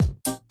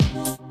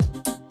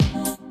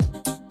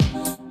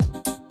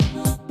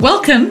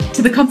Welcome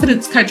to the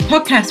Confidence Coach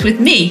podcast with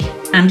me,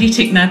 Andy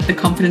Tickner, the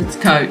Confidence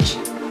Coach.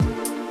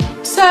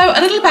 So a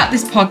little about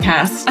this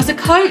podcast. As a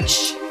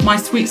coach, my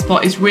sweet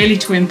spot is really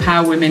to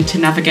empower women to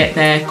navigate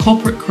their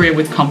corporate career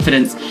with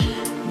confidence,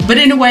 but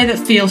in a way that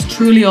feels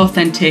truly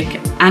authentic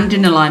and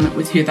in alignment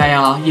with who they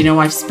are. You know,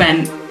 I've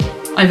spent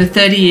over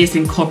 30 years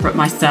in corporate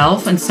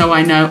myself, and so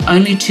I know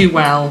only too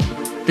well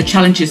the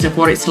challenges of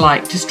what it's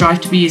like to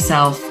strive to be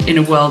yourself in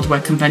a world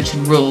where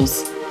convention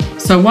rules.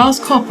 So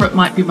whilst corporate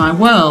might be my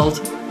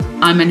world,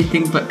 I'm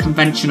anything but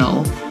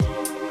conventional.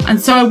 And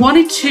so I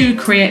wanted to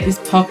create this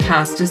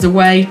podcast as a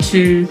way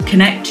to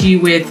connect you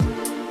with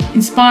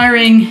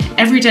inspiring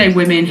everyday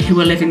women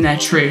who are living their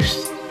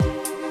truth.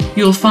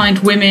 You'll find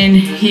women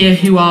here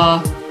who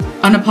are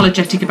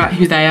unapologetic about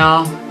who they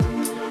are,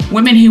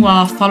 women who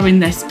are following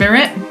their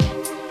spirit,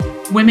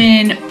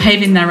 women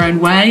paving their own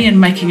way and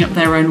making up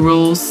their own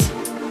rules,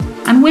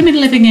 and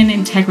women living in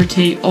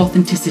integrity,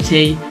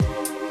 authenticity,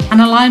 and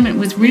alignment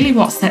with really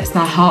what sets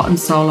their heart and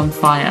soul on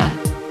fire.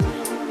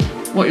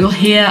 What you'll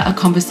hear are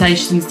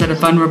conversations that are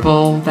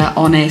vulnerable, they're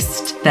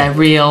honest, they're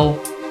real.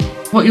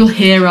 What you'll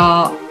hear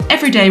are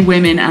everyday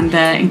women and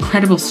their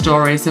incredible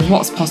stories of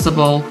what's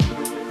possible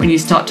when you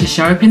start to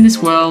show up in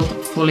this world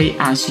fully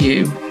as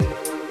you.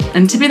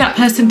 And to be that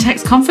person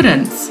takes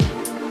confidence.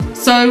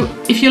 So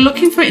if you're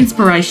looking for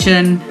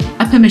inspiration,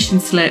 a permission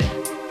slip,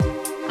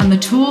 and the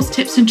tools,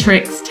 tips and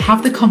tricks to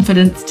have the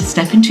confidence to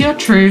step into your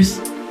truth,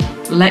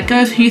 let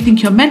go of who you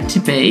think you're meant to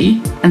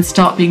be and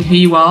start being who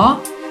you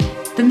are,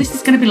 then this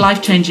is going to be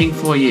life-changing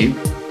for you.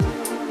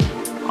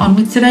 On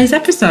with today's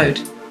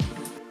episode.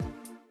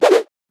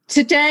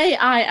 Today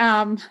I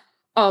am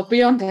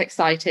beyond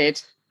excited.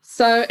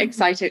 So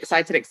excited.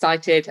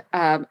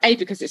 A,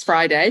 because it's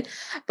Friday,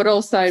 but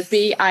also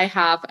B, I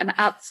have an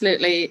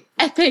absolutely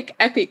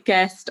epic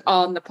guest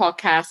on the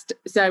podcast,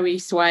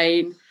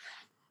 Swain.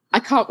 I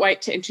can't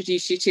wait to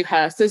introduce you to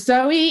her. So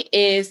Zoe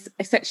is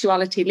a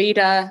sexuality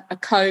leader, a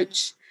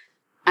coach,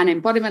 an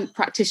embodiment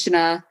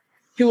practitioner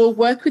who will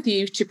work with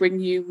you to bring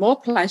you more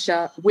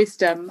pleasure,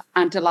 wisdom,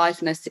 and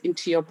aliveness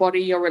into your body,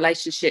 your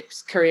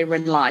relationships, career,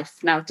 and life.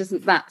 Now,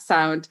 doesn't that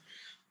sound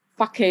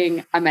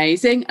fucking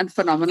amazing and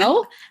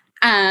phenomenal?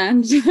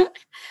 And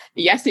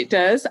yes, it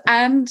does.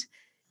 And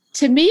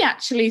to me,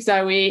 actually,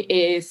 Zoe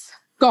is,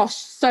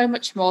 so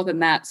much more than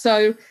that.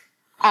 So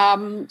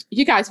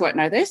you guys won't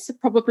know this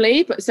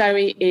probably, but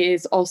Zoe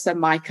is also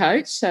my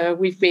coach. So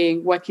we've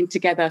been working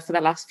together for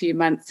the last few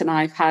months, and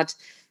I've had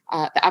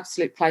the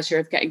absolute pleasure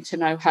of getting to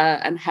know her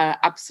and her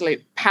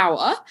absolute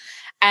power.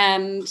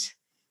 And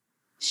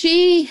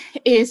she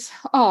is,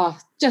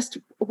 just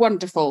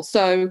wonderful.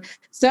 So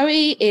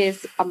Zoe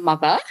is a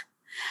mother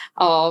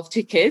of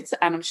 2 kids,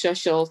 and I'm sure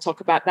she'll talk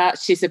about that.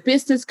 She's a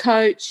business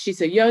coach. She's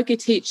a yoga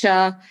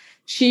teacher.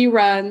 She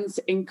runs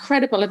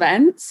incredible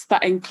events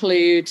that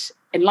include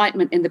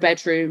Enlightenment in the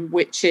Bedroom,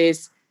 which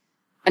is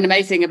an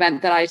amazing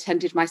event that I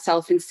attended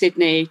myself in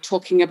Sydney,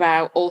 talking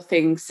about all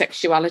things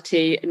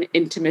sexuality and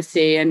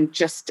intimacy, and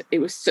just, it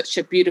was such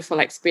a beautiful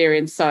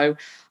experience. So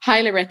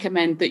highly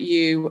recommend that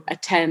you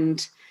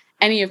attend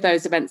any of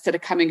those events that are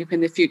coming up in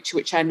the future,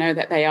 which I know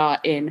that they are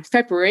in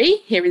February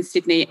here in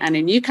Sydney and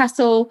in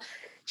Newcastle.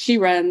 She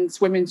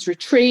runs women's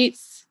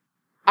retreats.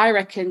 I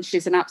reckon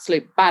she's an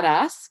absolute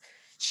badass.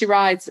 She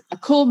rides a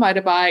cool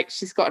motorbike.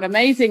 She's got an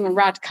amazing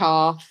rad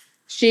car.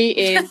 She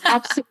is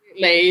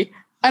absolutely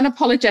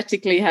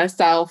unapologetically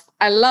herself.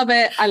 I love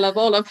it. I love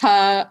all of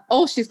her,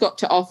 all she's got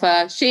to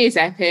offer. She is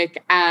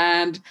epic.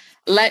 And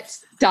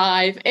let's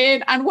dive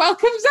in and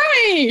welcome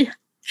Zoe.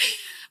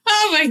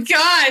 Oh my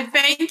God,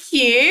 thank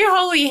you.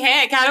 Holy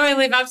heck, how do I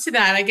live up to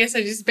that? I guess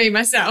I just be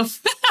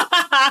myself.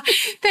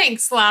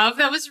 Thanks, love.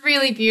 That was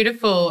really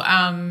beautiful.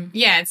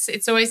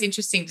 It's always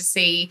interesting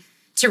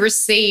to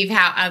receive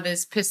how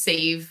others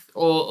perceive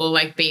or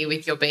like be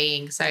with your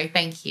being. So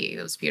thank you.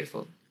 That was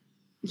beautiful.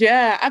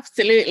 Yeah,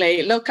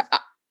 absolutely. Look,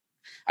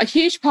 a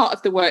huge part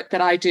of the work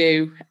that I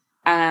do,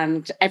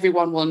 and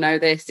everyone will know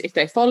this if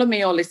they follow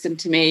me or listen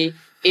to me,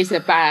 is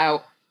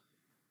about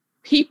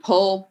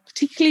people,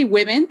 particularly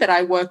women that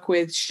I work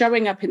with,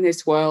 showing up in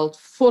this world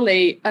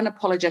fully,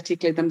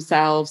 unapologetically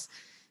themselves,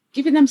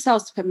 giving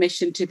themselves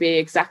permission to be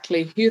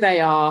exactly who they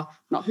are,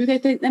 not who they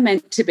think they're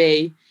meant to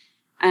be.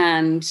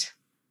 And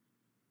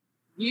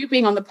you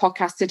being on the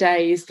podcast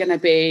today is going to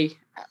be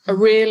a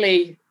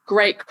really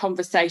great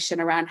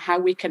conversation around how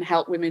we can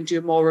help women do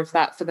more of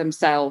that for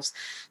themselves,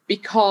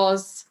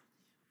 because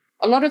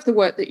a lot of the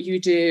work that you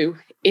do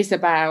is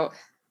about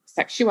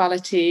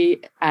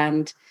sexuality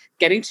and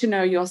getting to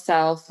know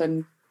yourself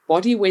and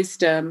body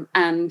wisdom.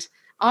 And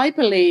I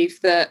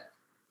believe that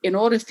in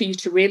order for you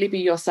to really be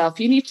yourself,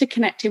 you need to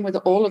connect in with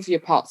all of your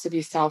parts of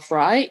yourself,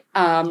 right?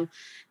 And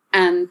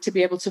to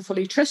be able to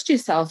fully trust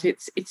yourself,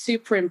 it's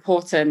super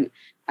important,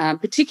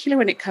 particularly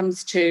when it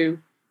comes to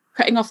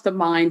cutting off the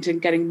mind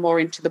and getting more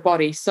into the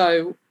body.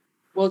 So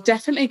we'll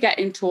definitely get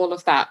into all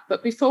of that.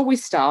 But before we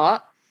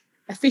start,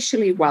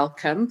 officially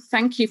welcome.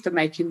 Thank you for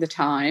making the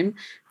time.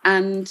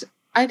 And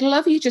I'd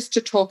love you just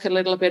to talk a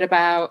little bit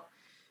about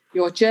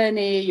your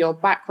journey, your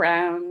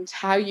background,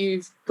 how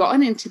you've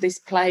gotten into this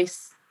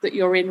place that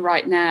you're in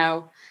right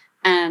now.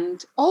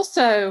 And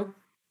also,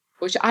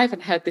 which I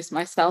haven't heard this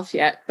myself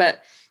yet,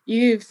 but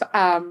you've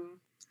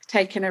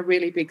taken a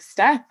really big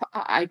step,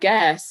 I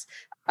guess,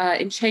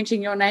 in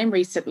changing your name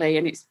recently.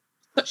 And it's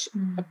such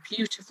a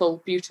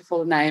beautiful,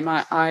 beautiful name.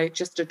 I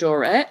just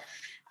adore it.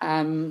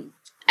 And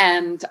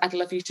I'd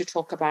love you to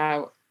talk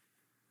about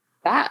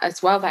that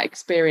as well, that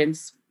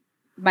experience.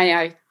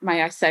 May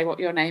I say what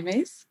your name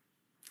is?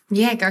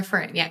 Yeah, go for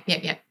it. Yeah.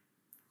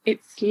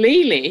 It's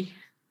LéLii.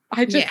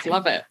 I just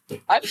love it.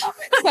 I love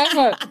it so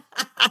much.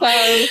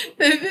 So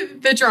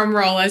the drum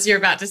roll as you're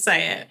about to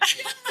say it.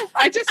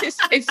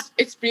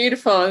 it's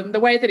beautiful, and the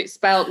way that it's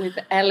spelled with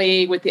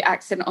LE, with the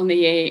accent on the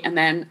E, and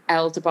then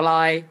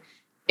LII.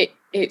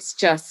 It's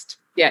just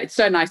it's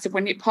so nice. And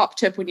when it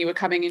popped up when you were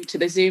coming into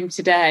the Zoom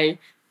today,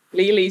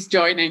 LéLii's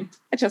joining.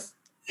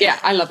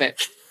 I love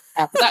it.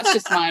 That's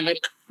just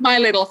my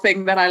little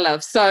thing that I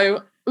love.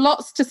 So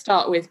lots to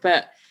start with,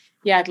 but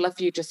I'd love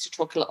you just to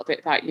talk a little bit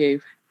about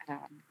you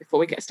before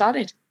we get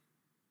started.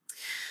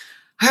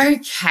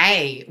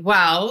 Okay.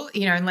 Well,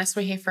 unless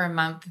we're here for a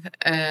month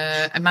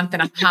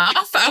and a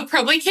half, I'll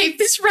probably keep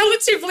this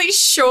relatively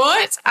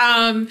short.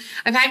 I've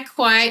had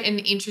quite an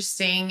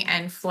interesting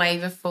and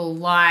flavorful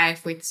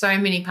life with so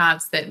many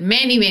parts that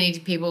many, many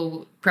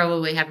people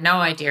probably have no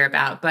idea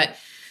about. But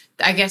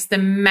I guess the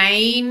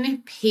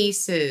main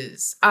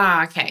pieces,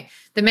 the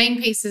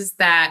main pieces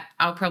that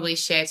I'll probably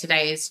share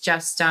today is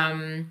just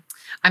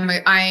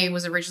I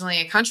was originally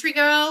a country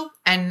girl,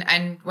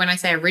 and when I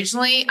say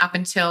originally, up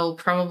until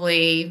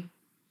probably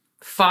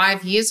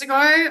 5 years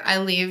ago, I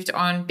lived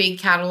on big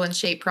cattle and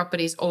sheep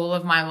properties all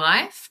of my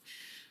life.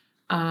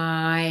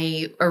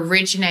 I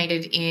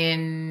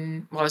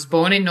was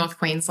born in North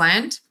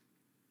Queensland,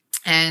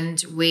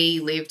 and we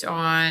lived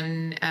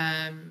on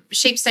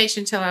sheep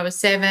station until I was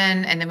 7,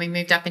 and then we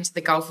moved up into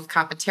the Gulf of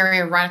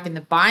Carpentaria, right up in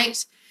the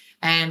Bight.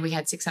 And we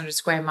had 600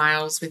 square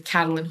miles with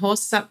cattle and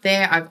horses up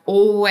there. I've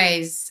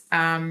always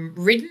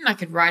ridden. I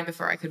could ride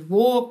before I could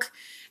walk.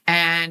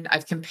 And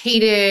I've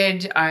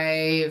competed.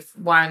 I've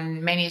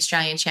won many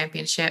Australian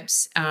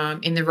championships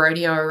in the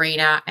rodeo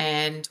arena,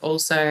 and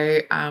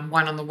also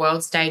won on the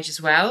world stage as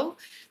well.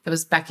 That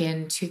was back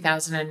in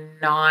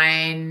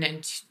 2009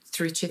 and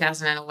through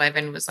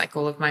 2011 was like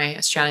all of my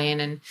Australian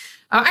and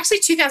actually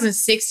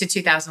 2006 to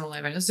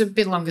 2011. It was a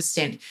bit longer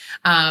stint.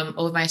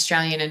 All of my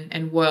Australian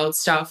and world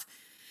stuff.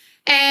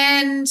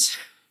 And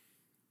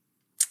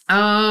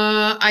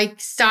I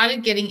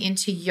started getting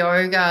into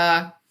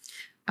yoga.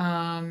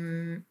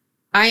 I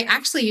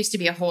actually used to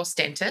be a horse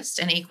dentist,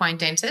 an equine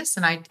dentist,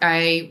 and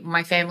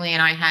my family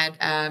and I had,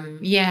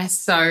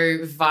 so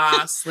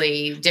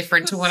vastly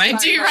different to what I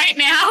do right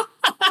now.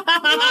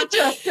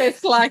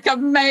 It's like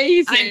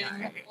amazing.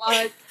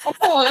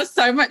 There's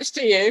so much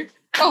to you.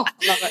 Oh, I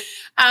love it.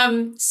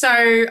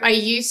 So I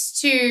used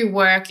to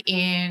work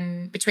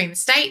in between the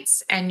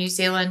States and New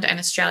Zealand and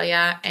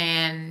Australia,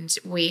 and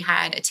we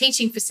had a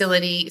teaching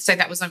facility. So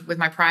that was with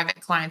my private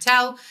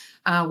clientele,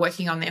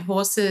 working on their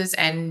horses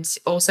and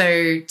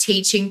also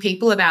teaching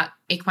people about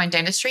equine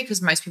dentistry,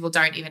 because most people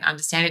don't even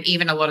understand it,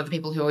 even a lot of the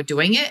people who are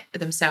doing it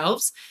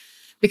themselves,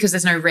 because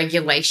there's no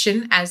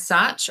regulation as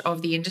such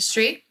of the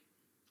industry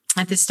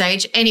at this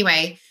stage.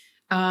 Anyway,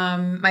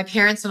 my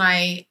parents and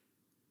I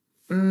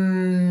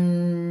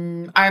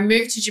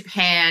moved to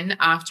Japan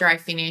after I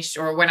finished,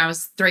 or when I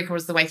was 3/4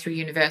 of the way through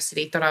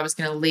university, thought I was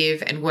going to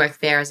live and work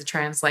there as a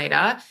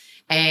translator.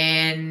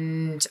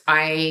 And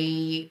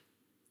I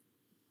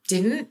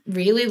didn't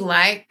really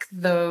like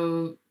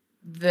what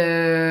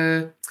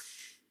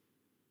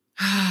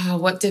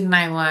didn't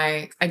I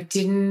like? I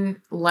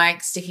didn't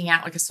like sticking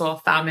out like a sore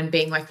thumb and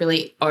being like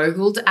really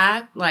ogled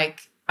at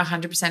like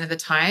 100% of the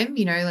time,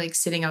 like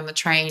sitting on the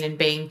train and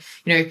being,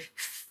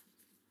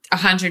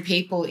 100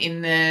 people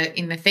in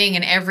the thing,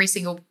 and every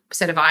single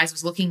set of eyes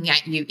was looking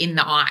at you in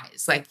the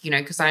eyes, like,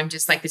 because I'm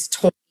just like this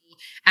tall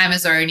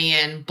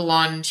Amazonian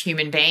blonde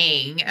human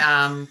being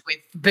with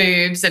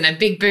boobs and a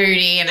big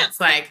booty, and it's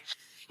like,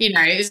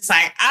 it's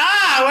like,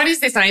 what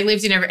is this? And I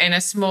lived in a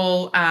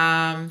small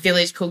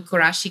village called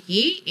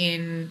Kurashiki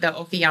in the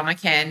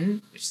Okayama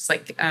Ken, which is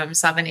like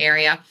southern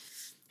area.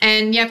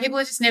 And people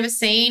had just never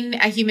seen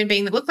a human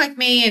being that looked like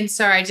me. And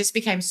so I just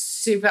became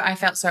I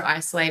felt so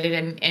isolated.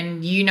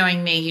 And you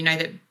knowing me, you know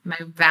that my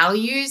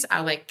values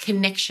are like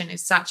connection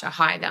is such a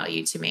high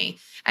value to me.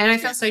 And I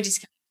felt so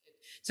disconnected.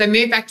 So I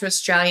moved back to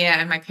Australia,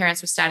 and my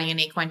parents were starting an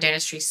equine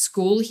dentistry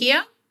school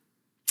here.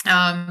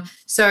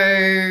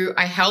 So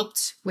I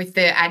helped with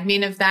the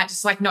admin of that,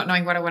 just like not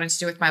knowing what I wanted to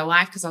do with my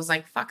life, because I was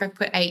like, fuck, I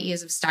put 8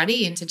 years of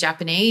study into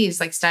Japanese,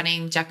 like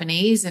studying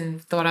Japanese,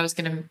 and thought I was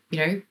going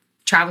to,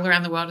 travel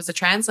around the world as a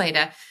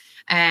translator.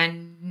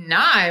 And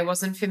no, it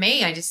wasn't for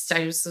me. I just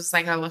was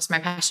like, I lost my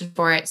passion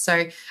for it.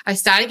 So I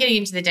started getting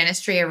into the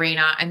dentistry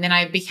arena, and then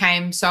I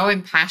became so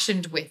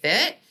impassioned with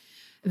it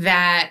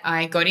that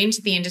I got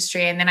into the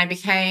industry, and then I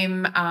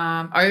became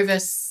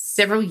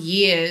several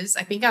years.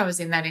 I think I was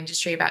in that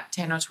industry about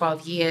 10 or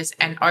 12 years.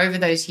 And over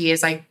those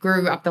years, I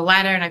grew up the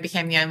ladder and I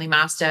became the only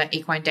master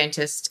equine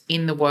dentist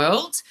in the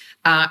world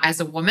as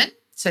a woman.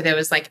 So there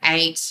was like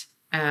eight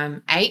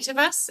of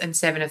us, and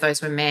 7 of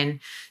those were men.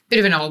 Bit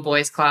of an old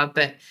boys club,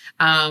 but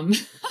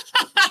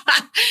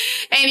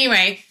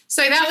anyway,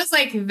 so that was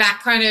like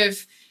that kind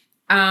of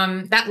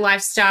that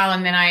lifestyle.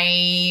 And then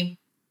I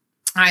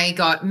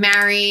got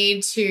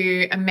married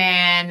to a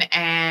man,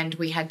 and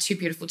we had 2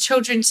 beautiful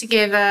children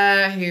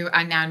together who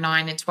are now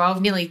 9 and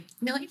 12, nearly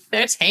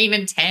 13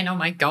 and 10. Oh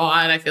my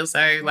God, I feel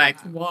so like,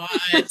 what?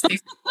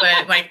 These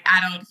were like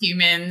adult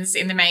humans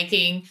in the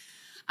making.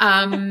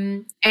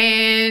 And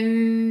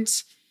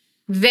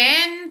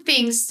then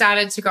things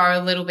started to go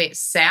a little bit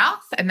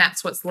south, and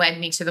that's what's led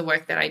me to the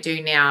work that I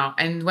do now.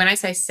 And when I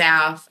say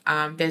south,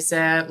 there's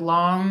a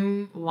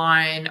long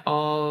line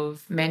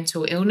of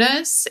mental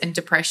illness and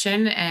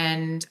depression,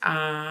 and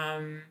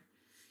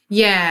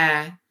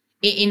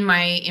in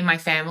my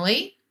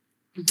family.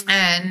 Mm-hmm.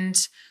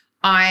 And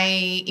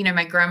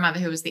my grandmother,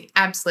 who was the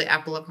absolute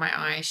apple of my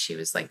eye, she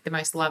was like the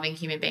most loving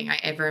human being I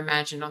ever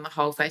imagined on the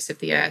whole face of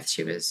the earth.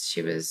 She was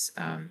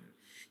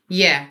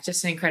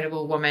just an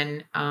incredible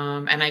woman.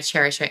 And I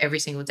cherish her every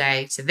single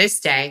day to this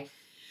day.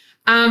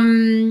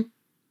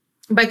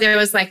 But there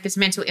was like this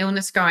mental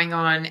illness going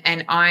on,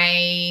 and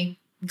I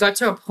got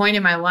to a point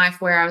in my life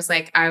where I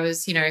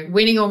was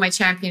winning all my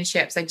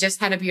championships. I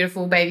just had a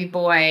beautiful baby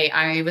boy.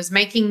 I was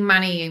making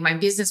money. My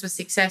business was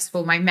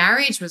successful. My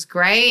marriage was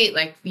great.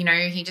 Like,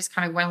 he just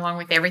kind of went along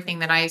with everything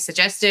that I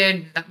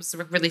suggested. That was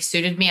really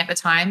suited me at the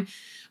time.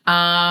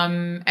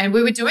 And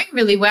we were doing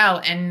really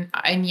well. And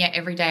yet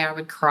every day I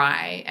would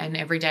cry, and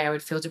every day I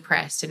would feel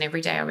depressed, and every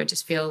day I would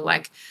just feel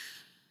like,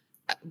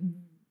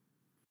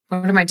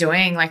 what am I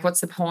doing? Like,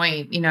 what's the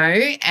point,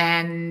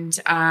 And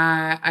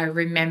I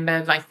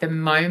remember like the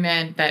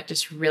moment that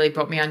just really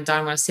brought me undone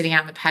when I was sitting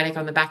out in the paddock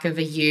on the back of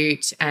a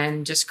ute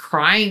and just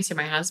crying to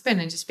my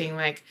husband and just being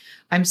like,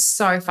 I'm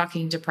so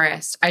fucking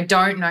depressed. I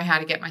don't know how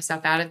to get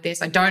myself out of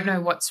this. I don't know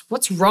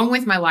what's wrong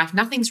with my life.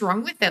 Nothing's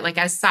wrong with it, like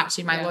as such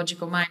in my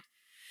logical mind.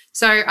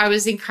 So I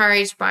was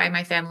encouraged by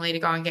my family to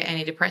go and get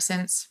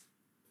antidepressants.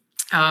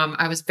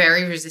 I was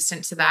very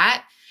resistant to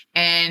that.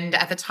 And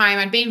at the time,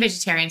 I'd been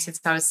vegetarian since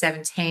I was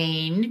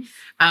 17.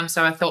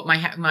 So I thought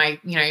my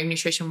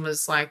nutrition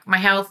was like, my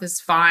health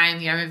is fine.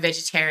 I'm a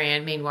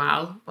vegetarian.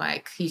 Meanwhile,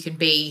 like, you can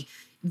be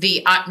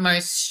the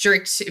utmost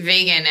strict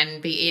vegan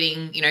and be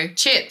eating,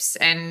 chips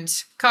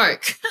and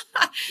Coke.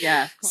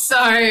 Yeah. So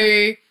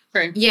I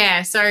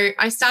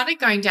started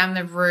going down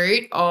the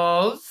route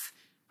of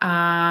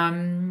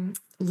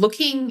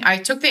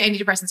I took the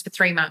antidepressants for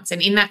 3 months,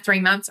 and in that 3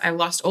 months, I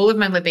lost all of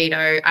my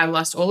libido. I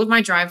lost all of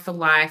my drive for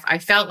life. I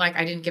felt like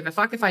I didn't give a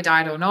fuck if I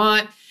died or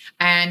not.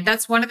 And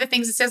that's one of the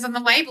things it says on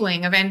the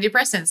labeling of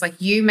antidepressants. Like,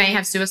 you may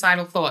have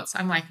suicidal thoughts.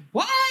 I'm like,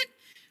 what?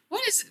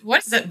 What is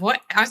it?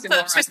 What? I was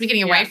supposed to be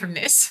getting away from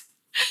this.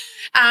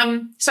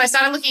 So I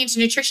started looking into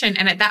nutrition.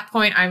 And at that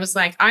point, I was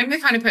like, I'm the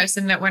kind of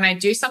person that when I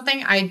do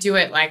something, I do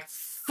it like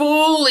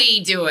fully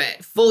do it.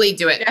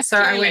 Yes, so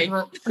really.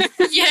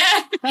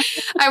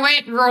 I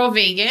went raw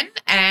vegan,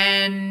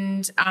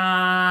 and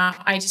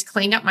I just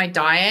cleaned up my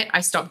diet.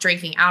 I stopped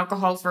drinking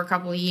alcohol for a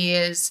couple of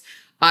years.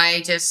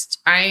 I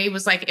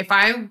was like, if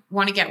I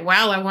want to get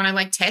well, I want to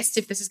like test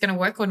if this is going to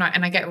work or not.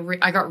 And I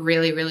got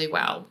really, really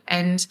well.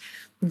 And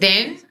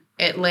then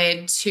it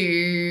led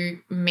to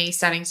me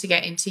starting to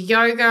get into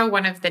yoga.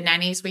 One of the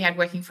nannies we had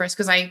working for us,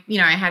 because I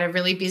had a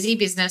really busy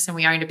business and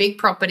we owned a big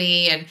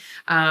property, and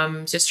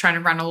just trying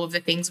to run all of the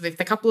things with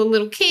a couple of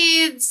little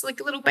kids,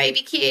 like little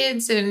baby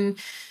kids, and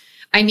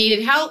I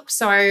needed help.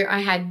 So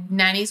I had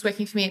nannies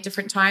working for me at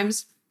different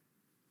times.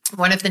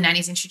 One of the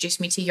nannies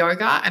introduced me to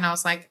yoga, and I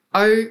was like,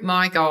 oh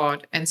my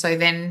God. And so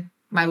then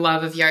my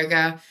love of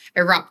yoga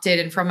erupted,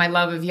 and from my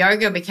love of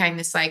yoga became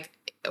this like,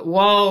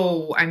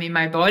 whoa, I'm in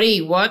my body.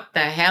 What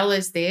the hell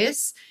is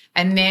this?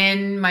 And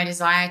then my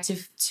desire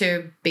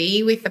to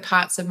be with the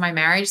parts of my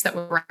marriage that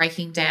were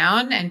breaking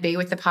down, and be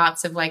with the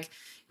parts of like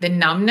the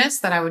numbness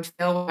that I would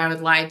feel when I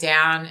would lie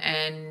down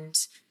and,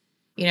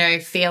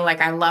 feel like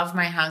I love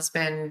my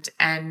husband,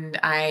 and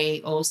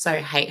I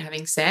also hate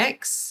having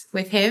sex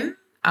with him.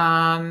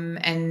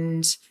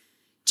 And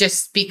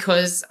just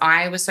because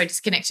I was so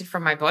disconnected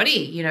from my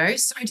body,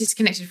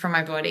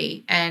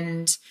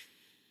 and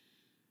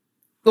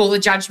all the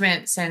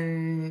judgments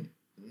and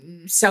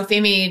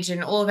self-image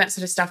and all of that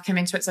sort of stuff came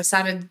into it. So I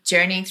started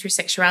journeying through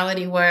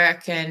sexuality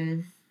work,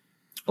 and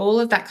all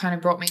of that kind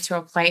of brought me to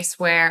a place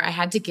where I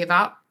had to give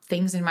up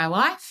things in my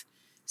life.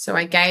 So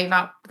I gave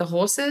up the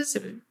horses,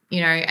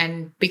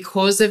 and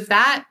because of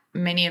that,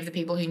 many of the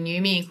people who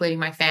knew me, including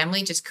my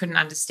family, just couldn't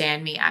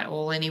understand me at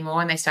all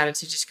anymore. And they started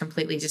to just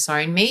completely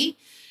disown me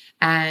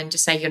and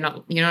just say, you're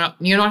not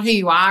who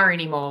you are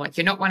anymore. Like,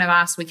 you're not one of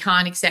us. We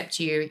can't accept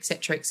you, et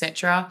cetera, et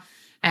cetera.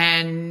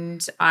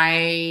 And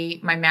my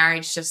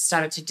marriage just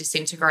started to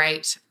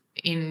disintegrate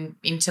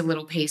into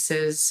little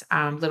pieces,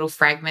 little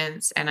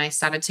fragments, and I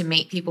started to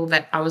meet people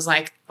that I was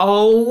like,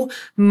 oh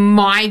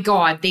my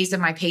God, these are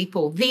my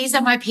people. These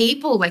are my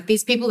people. Like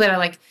these people that are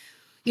like,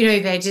 you know,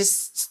 they're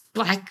just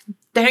like,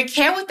 they don't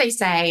care what they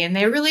say, and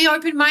they're really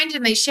open-minded,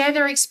 and they share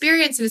their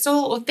experience, and it's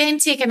all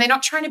authentic, and they're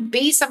not trying to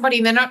be somebody,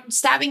 and they're not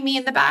stabbing me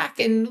in the back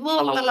and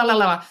la, la, la, la,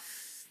 la.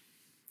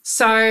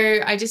 So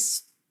I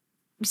just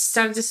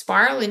started to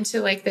spiral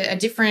into like a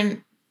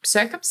different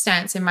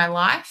circumstance in my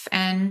life.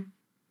 And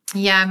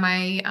yeah,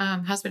 my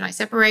husband and I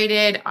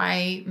separated.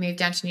 I moved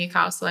down to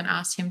Newcastle and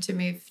asked him to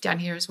move down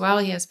here as well.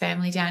 He has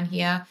family down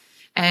here.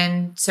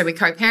 And so we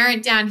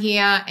co-parent down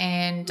here.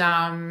 And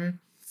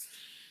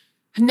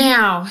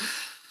now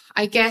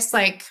I guess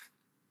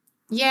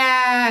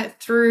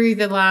through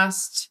the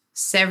last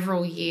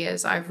several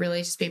years, I've really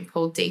just been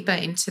pulled deeper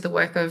into the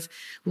work of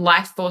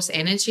life force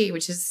energy,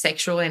 which is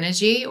sexual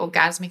energy,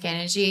 orgasmic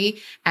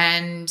energy.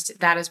 And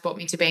that has brought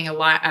me to being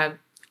not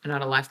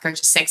a life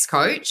coach, a sex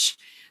coach.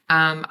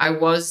 I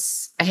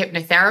was a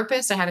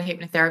hypnotherapist. I had a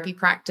hypnotherapy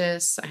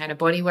practice. I had a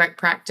bodywork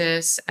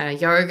practice, a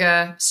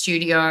yoga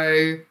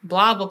studio,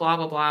 blah, blah, blah,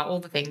 blah, blah, all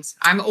the things.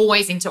 I'm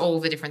always into all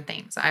the different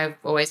things. I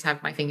always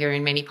have my finger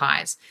in many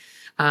pies.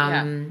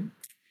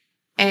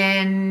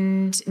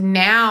 And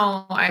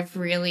now I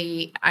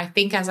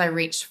think as I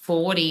reached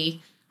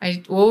 40,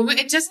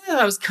 just as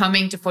I was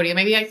coming to 40, or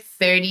maybe like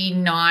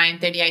 39,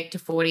 38 to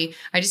 40,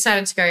 I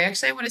decided to go,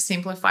 actually, I want to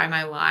simplify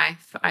my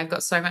life. I've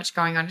got so much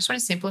going on. I just want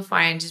to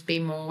simplify and just be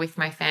more with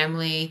my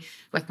family,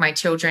 with my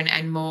children,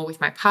 and more with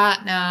my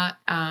partner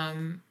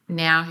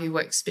now, who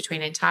works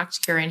between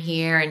Antarctica and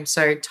here. And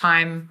so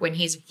time when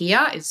he's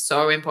here is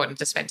so important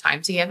to spend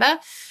time together.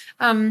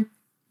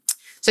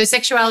 So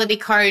sexuality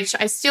coach,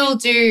 I still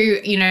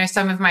do, you know,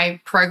 some of my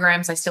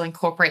programs, I still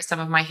incorporate some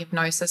of my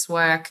hypnosis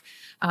work.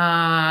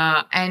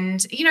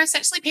 And, you know,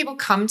 essentially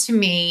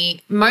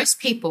most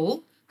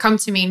people come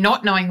to me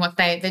not knowing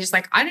they're just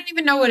like, I don't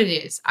even know what it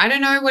is. I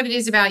don't know what it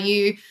is about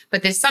you,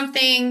 but there's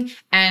something,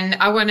 and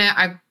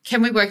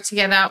can we work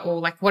together, or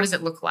like, what does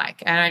it look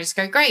like? And I just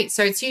go, great.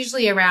 So it's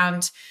usually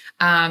around,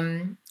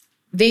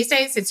 these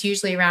days, it's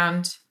usually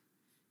around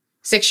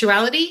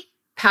sexuality,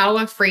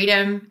 power,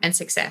 freedom, and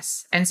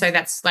success. And so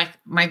that's like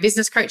my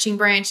business coaching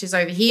branch is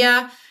over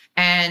here,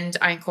 and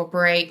I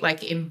incorporate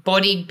like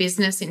embodied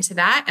business into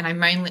that. And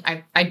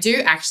I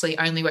do actually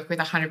only work with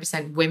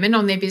 100% women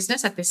on their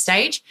business at this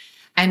stage.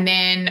 And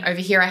then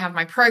over here I have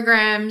my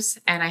programs,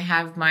 and I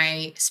have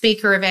my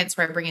speaker events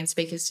where I bring in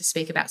speakers to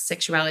speak about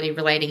sexuality,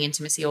 relating,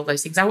 intimacy, all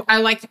those things.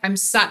 I'm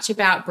such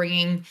about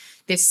bringing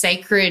this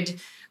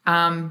sacred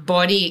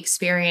body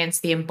experience,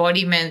 the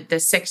embodiment, the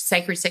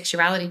sacred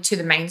sexuality to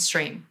the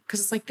mainstream, because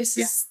it's like this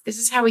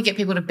is how we get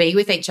people to be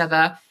with each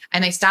other,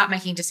 and they start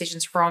making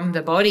decisions from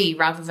the body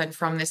rather than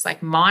from this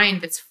like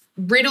mind that's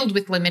riddled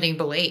with limiting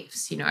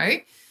beliefs, you know.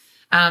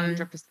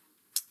 100%.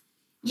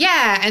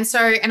 Yeah,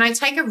 and I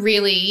take a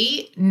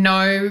really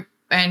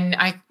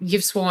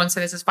you've sworn, so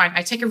this is fine.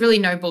 I take a really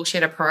no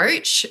bullshit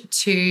approach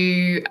to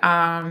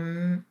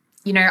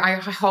you know, I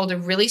hold a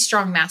really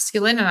strong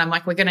masculine, and I'm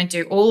like, we're going to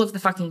do all of the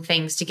fucking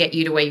things to get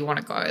you to where you want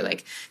to go.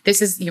 Like,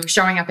 this is, you know,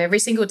 showing up every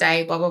single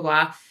day, blah, blah,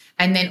 blah.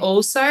 And then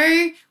also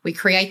we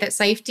create that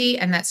safety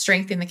and that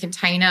strength in the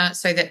container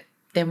so that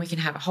then we can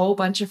have a whole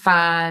bunch of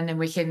fun, and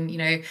we can, you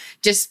know,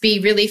 just be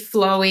really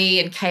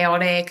flowy and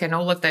chaotic and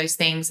all of those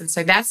things. And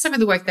so that's some of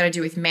the work that I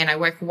do with men. I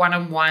work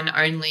one-on-one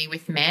only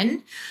with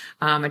men.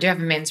 I do have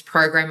a men's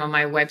program on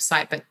my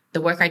website, but the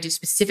work I do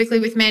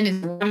specifically with men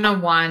is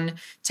one-on-one,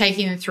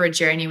 taking them through a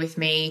journey with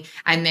me.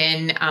 And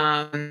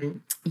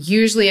then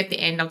usually at the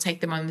end, I'll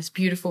take them on this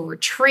beautiful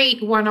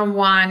retreat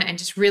one-on-one and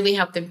just really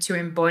help them to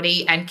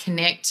embody and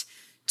connect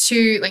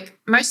to, like,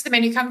 most of the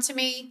men who come to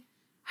me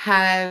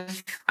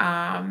have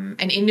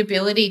an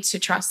inability to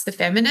trust the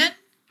feminine.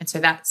 And so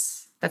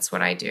that's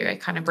what I do. I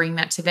kind of bring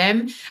that to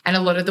them. And a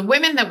lot of the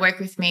women that work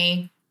with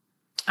me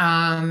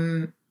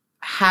have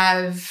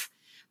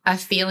a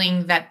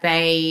feeling that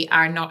they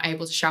are not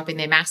able to show up in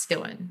their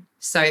masculine.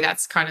 So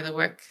that's kind of the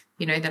work,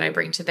 you know, that I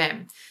bring to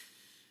them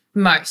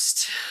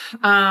most.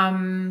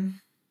 Okay,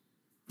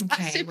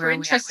 that's super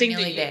interesting.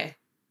 There.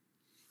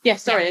 Yeah,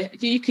 sorry. Yeah.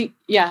 You can,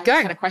 yeah, go.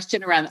 I had a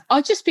question around that.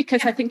 Oh, just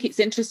because I think it's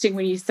interesting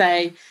when you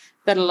say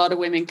that a lot of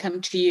women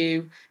come to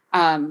you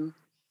around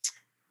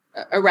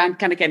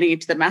kind of getting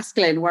into the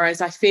masculine,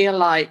 whereas I feel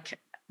like,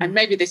 and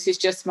maybe this is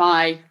just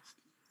my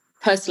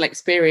personal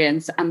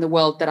experience and the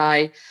world that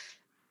I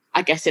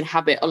guess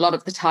inhabit a lot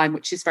of the time,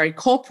 which is very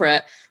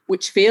corporate,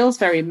 which feels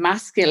very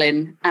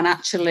masculine, and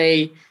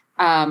actually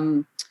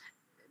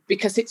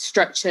because it's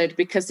structured,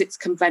 because it's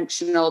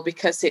conventional,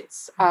 because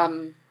it's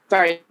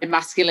very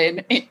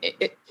masculine,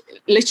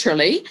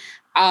 literally,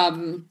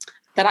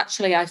 that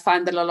actually I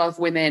find that a lot of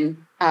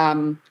women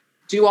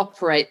do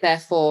operate,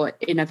 therefore,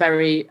 in a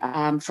very,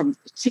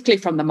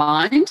 particularly from the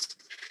mind,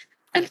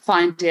 and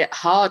find it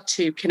hard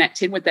to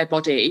connect in with their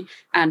body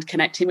and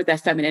connect in with their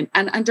feminine,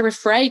 and are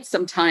afraid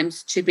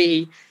sometimes to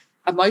be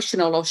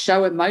emotional or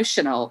show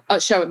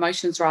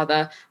emotions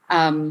rather,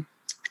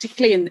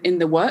 particularly in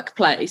the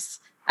workplace.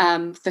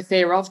 for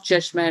fear of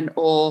judgment,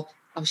 or,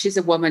 oh, she's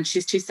a woman,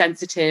 she's too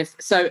sensitive.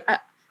 So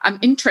I'm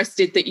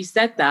interested that you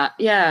said that.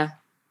 Yeah.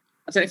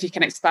 I don't know if you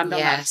can expand on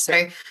that.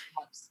 So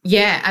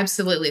yeah,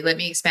 absolutely. Let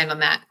me expand on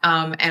that.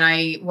 And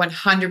I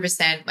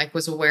 100% like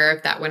was aware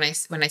of that when I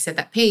said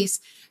that piece.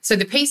 So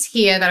the piece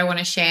here that I want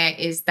to share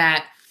is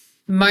that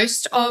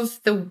most of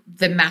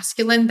the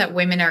masculine that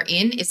women are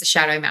in is the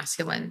shadow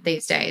masculine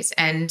these days.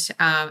 And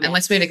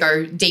unless we're to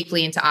go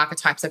deeply into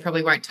archetypes, I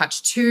probably won't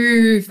touch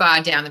too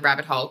far down the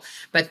rabbit hole.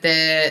 But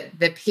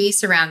the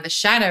piece around the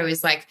shadow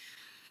is like,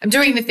 I'm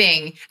doing the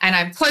thing and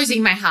I'm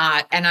closing my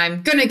heart and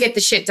I'm going to get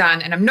the shit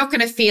done and I'm not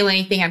going to feel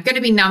anything. I'm going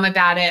to be numb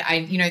about it.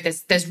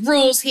 There's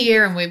rules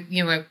here,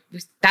 and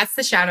that's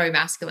the shadow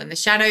masculine. The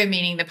shadow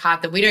meaning the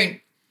part that we don't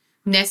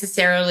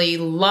necessarily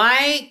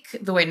like,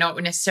 that we're not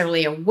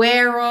necessarily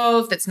aware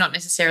of, that's not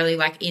necessarily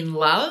like in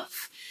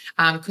love,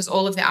 because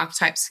all of the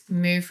archetypes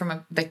move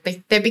from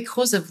they're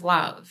because of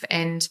love.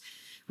 And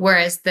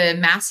whereas the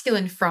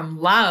masculine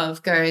from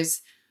love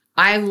goes,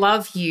 I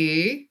love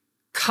you,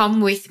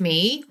 come with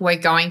me, we're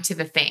going to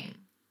the thing.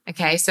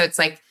 Okay, so it's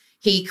like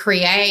he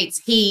creates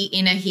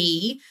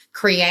a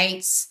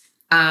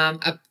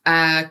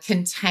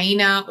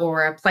container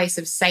or a place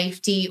of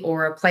safety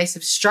or a place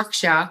of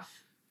structure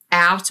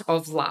out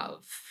of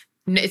love.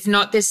 It's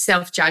not this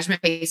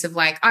self-judgment piece of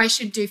like, I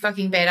should do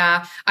fucking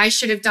better, I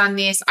should have done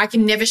this, I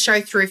can never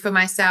show through for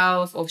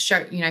myself or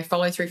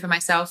follow through for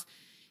myself.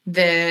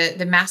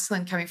 The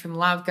masculine coming from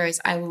love goes,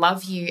 I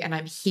love you and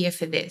I'm here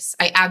for this.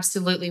 I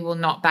absolutely will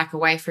not back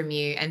away from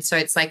you. And so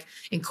it's like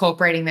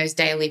incorporating those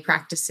daily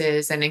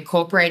practices and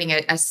incorporating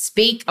a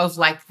speak of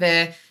like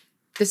the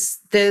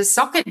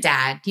soccer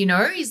dad,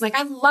 he's like,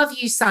 I love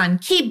you, son,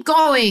 keep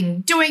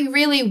going, doing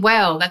really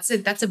well. That's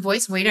a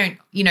voice we don't,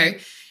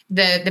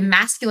 the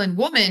masculine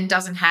woman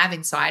doesn't have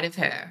inside of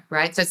her,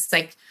 right? So it's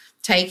like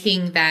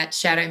taking that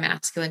shadow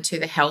masculine to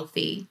the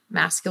healthy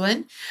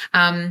masculine.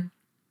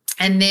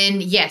 And then,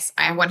 yes,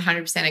 I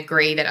 100%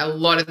 agree that a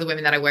lot of the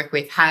women that I work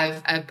with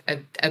have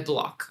a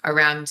block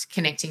around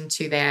connecting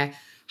to their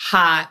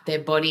heart, their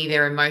body,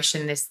 their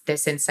emotion, their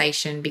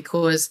sensation,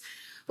 because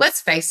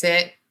let's face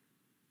it,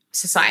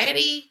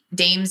 society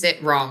deems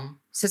it wrong.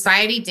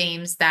 Society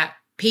deems that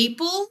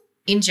people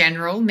in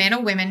general, men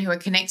or women who are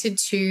connected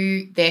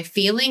to their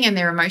feeling and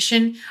their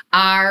emotion,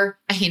 are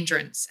a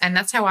hindrance. And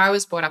that's how I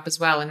was brought up as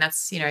well. And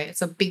that's,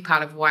 it's a big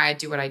part of why I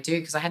do what I do,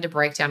 because I had to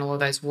break down all of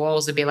those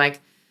walls and be like,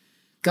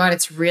 God,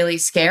 it's really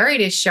scary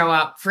to show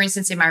up. For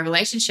instance, in my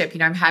relationship,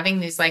 I'm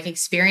having this like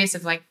experience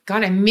of like,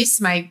 God, I miss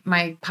my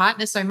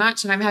partner so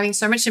much and I'm having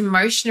so much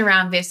emotion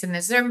around this and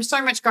there's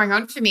so much going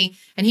on for me.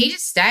 And he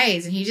just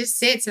stays and he just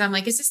sits and I'm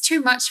like, is this too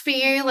much for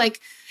you?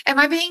 Like, am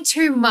I being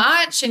too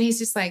much? And he's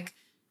just like,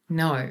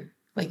 no,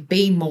 like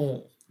be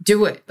more,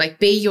 do it. Like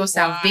be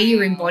yourself, Be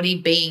your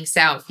embodied being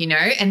self,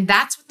 And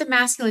that's what the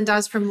masculine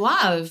does from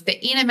love.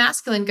 The inner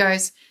masculine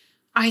goes,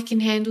 I can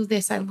handle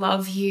this. I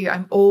love you.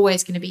 I'm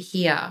always going to be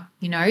here.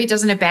 He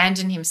doesn't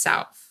abandon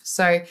himself.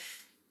 So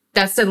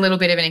that's a little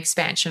bit of an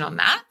expansion on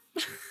that.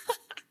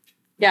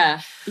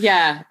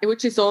 Yeah,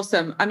 which is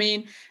awesome. I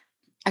mean,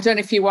 I don't know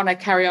if you want to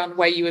carry on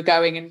where you were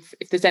going and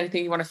if there's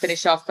anything you want to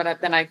finish off,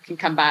 but then I can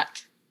come back.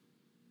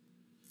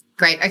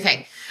 Great.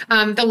 Okay.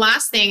 The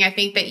last thing I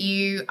think that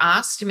you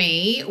asked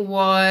me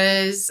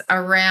was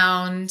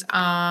around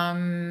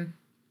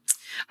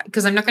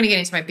because I'm not going to get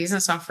into my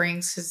business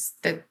offerings because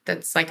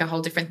that's like a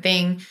whole different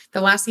thing.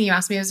 The last thing you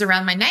asked me was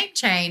around my name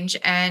change,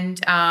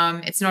 and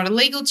it's not a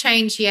legal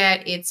change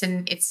yet. It's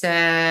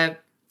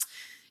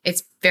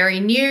very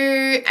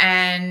new,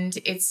 and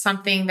it's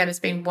something that has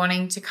been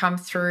wanting to come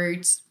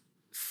through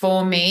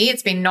for me.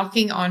 It's been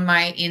knocking on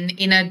my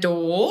inner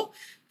door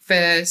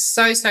for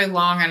so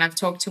long, and I've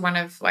talked to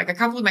a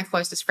couple of my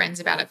closest friends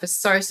about it for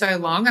so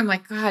long. I'm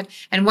like, God.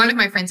 And one of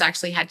my friends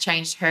actually had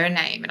changed her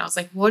name, and I was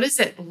like, what is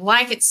it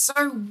like? It's so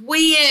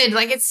weird.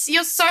 Like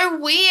you're so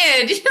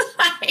weird.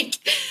 Like,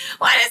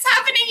 what is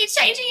happening? You're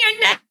changing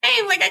your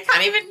name. Like I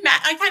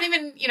can't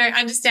even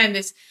understand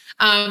this.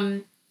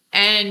 And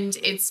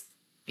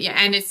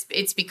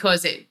it's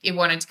because it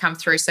wanted to come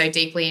through so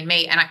deeply in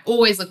me. And I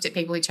always looked at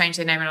people who changed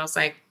their name and I was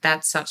like,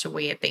 that's such a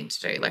weird thing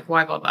to do. Like,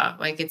 why bother?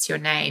 Like, it's your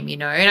name,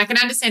 And I can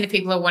understand if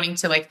people are wanting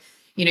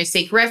to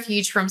seek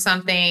refuge from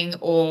something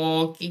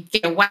or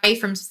get away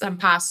from some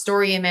past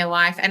story in their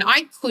life. And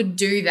I could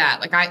do that.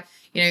 Like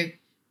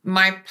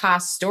my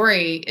past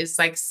story is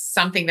like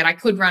something that I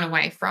could run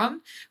away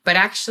from, but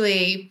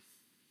actually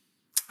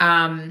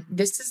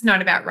this is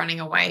not about running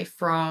away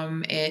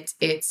from it.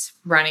 It's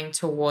running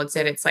towards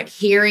it. It's like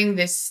hearing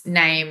this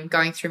name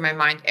going through my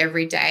mind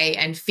every day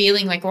and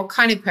feeling like, what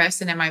kind of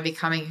person am I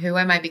becoming? Who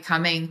am I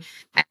becoming?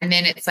 And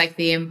then it's like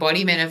the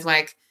embodiment of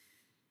like,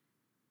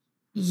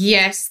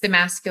 yes, the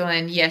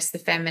masculine, yes, the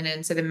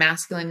feminine. So the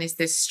masculine is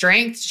this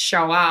strength to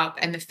show up,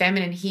 and the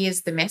feminine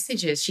hears the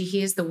messages. She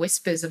hears the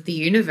whispers of the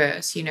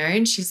universe,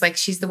 and she's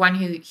the one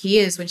who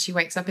hears when she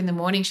wakes up in the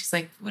morning. She's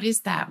like, what is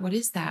that? What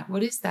is that?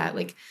 What is that?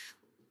 Like,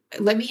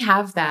 let me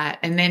have that.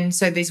 And then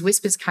so these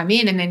whispers come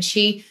in, and then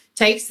she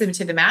takes them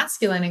to the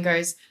masculine and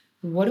goes,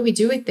 what do we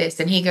do with this?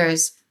 And he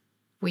goes,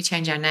 we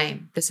change our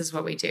name. This is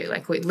what we do.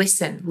 Like, we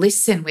listen,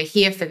 we're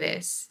here for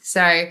this.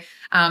 So,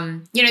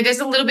 there's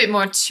a little bit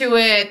more to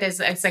it.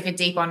 It's like a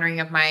deep honoring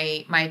of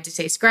my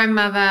deceased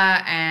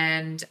grandmother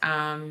and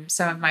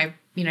some of my,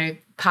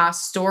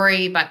 past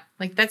story, but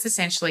like that's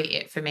essentially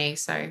it for me.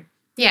 So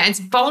yeah, it's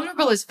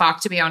vulnerable as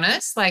fuck, to be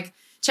honest. Like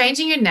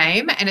changing your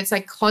name and it's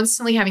like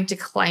constantly having to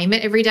claim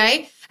it every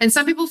day. And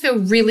some people feel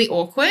really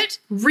awkward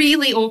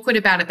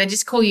about it. They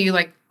just call you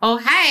like, oh,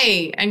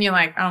 hey. And you're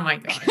like, oh my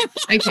God.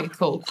 Okay,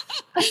 cool.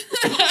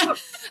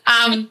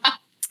 And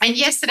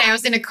yesterday I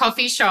was in a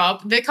coffee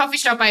shop, the coffee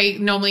shop I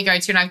normally go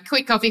to, and I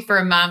quit coffee for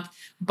a month,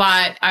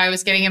 but I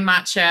was getting a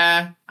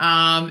matcha,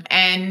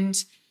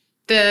 and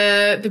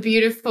the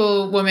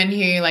beautiful woman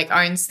who like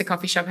owns the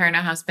coffee shop, her and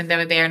her husband, they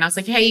were there, and I was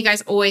like, hey, you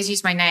guys always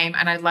use my name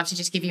and I'd love to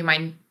just give you my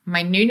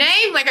new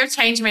name. Like I've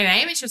changed my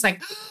name. And she was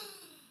like,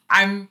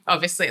 I'm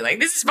obviously like,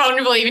 this is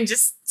vulnerable even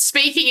just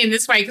speaking in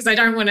this way because I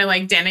don't want to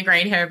like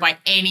denigrate her by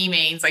any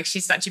means. Like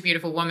she's such a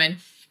beautiful woman.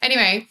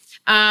 Anyway,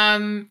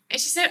 and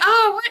she said,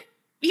 oh, what?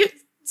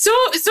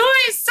 Zoe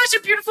is such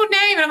a beautiful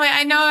name. And I'm like,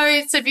 I know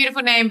it's a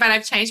beautiful name, but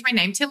I've changed my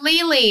name to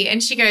LéLii.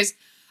 And she goes,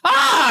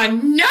 oh,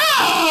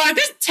 no,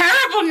 this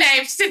terrible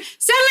name. She said,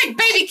 sound like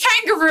baby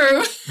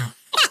kangaroo.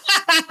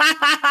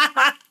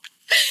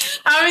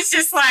 I was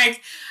just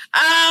like,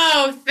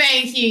 oh,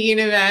 thank you,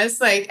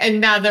 universe. Like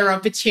another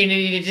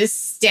opportunity to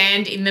just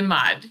stand in the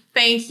mud.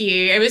 Thank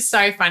you. It was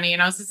so funny.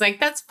 And I was just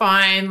like, that's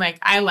fine. Like,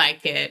 I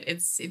like it.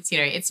 It's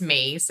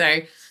me.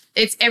 So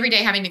it's every day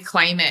having to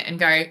claim it and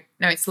go,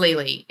 no, it's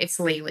LéLii. It's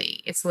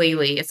LéLii. It's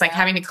LéLii. It's like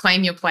having to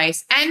claim your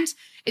place. And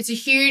it's a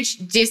huge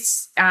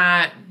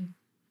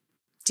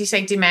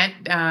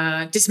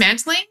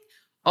dismantling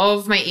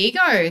of my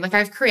ego. Like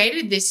I've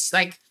created this,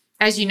 like,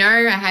 as you know,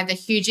 I had a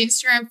huge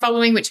Instagram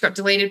following, which got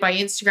deleted by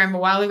Instagram a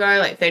while ago,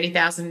 like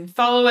 30,000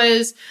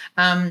 followers.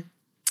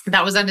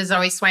 That was under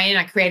Zoe Swain.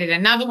 I created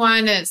another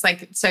one. And it's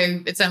like, so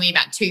it's only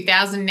about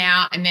 2,000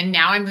 now. And then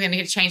now I'm going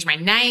to change my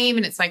name.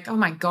 And it's like, oh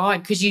my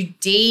God, because you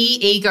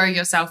de-ego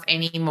yourself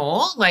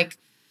anymore. Like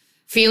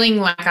feeling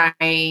like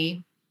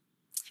I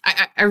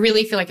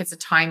really feel like it's a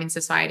time in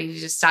society to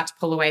just start to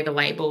pull away the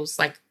labels.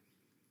 Like,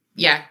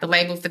 yeah, the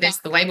label for this,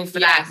 the label for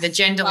that, the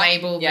gender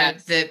label,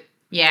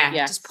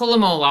 just pull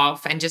them all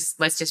off and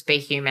let's just be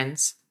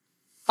humans.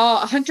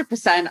 Oh,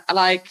 100%.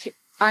 Like,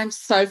 I'm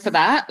so for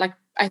that. Like,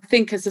 I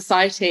think as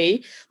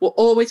society, we'll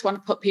always want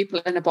to put people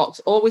in a box,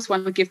 always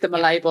want to give them a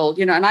label,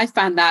 and I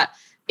found that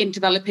in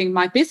developing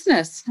my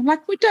business. I'm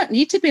like, we don't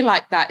need to be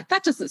like that. If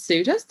that doesn't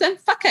suit us, then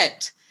fuck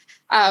it.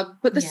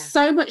 But there's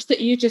so much that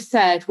you just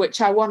said,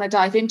 which I want to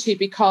dive into,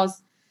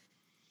 because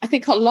I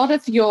think a lot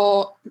of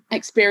your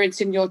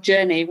experience in your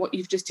journey, what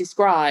you've just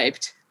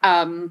described,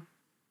 I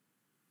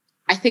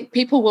think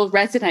people will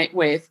resonate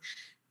with.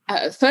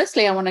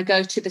 Firstly, I want to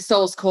go to the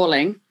soul's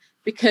calling,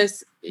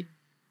 because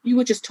you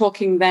were just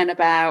talking then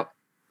about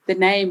the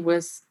name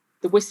was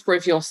the whisper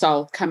of your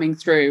soul coming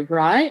through,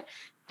 right?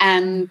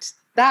 And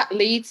that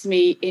leads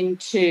me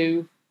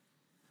into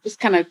just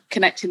kind of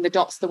connecting the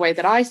dots the way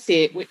that I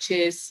see it, which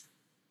is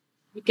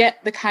you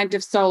get the kind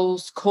of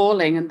soul's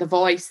calling and the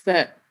voice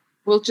that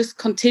will just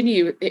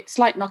continue. It's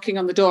like knocking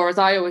on the door, as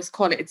I always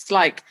call it. It's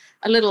like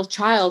a little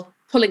child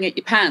pulling at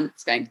your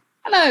pants going,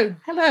 hello,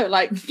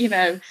 like,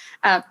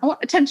 I want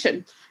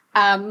attention.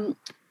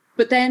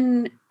 But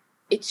then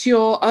it's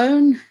your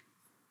own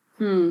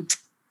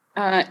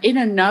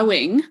inner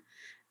knowing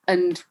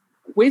and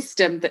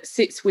wisdom that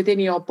sits within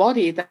your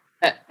body that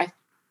I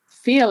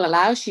feel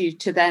allows you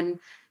to then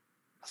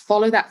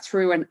follow that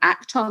through and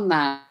act on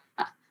that.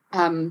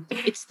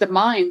 It's the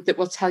mind that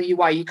will tell you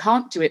why you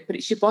can't do it, but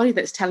it's your body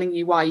that's telling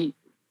you why you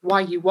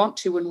want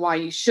to and why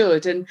you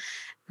should. And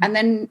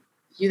then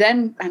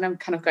and I'm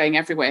kind of going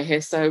everywhere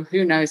here, so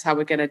who knows how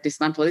we're going to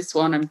dismantle this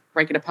one and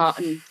break it apart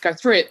and go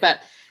through it.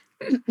 But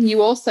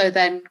you also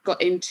then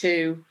got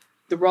into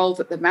the role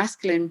that the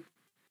masculine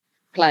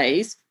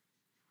plays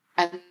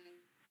and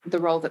the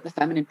role that the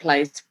feminine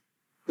plays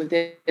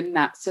within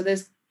that. So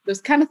there's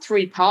kind of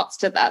three parts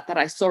to that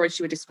I saw as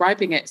you were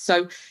describing it.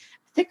 So I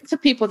think for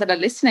people that are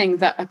listening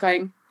that are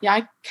going, yeah,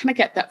 I kind of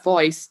get that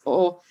voice,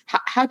 or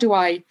how do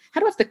I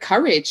have the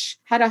courage?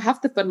 How do I have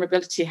the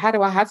vulnerability? How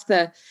do I have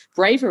the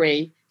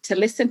bravery to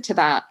listen to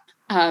that?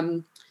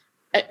 And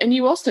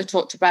you also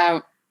talked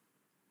about,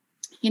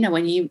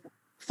 when you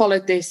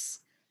followed this,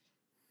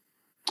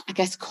 I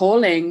guess,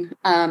 calling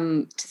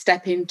to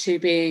step into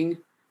being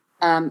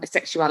a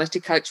sexuality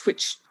coach,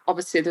 which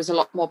obviously there's a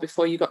lot more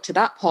before you got to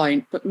that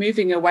point, but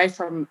moving away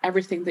from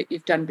everything that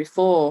you've done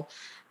before,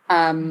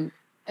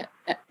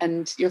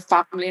 and your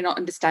family not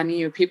understanding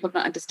you, people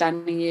not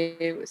understanding you.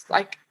 It's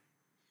like,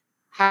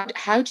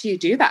 how do you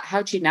do that?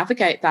 How do you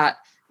navigate that?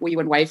 Were you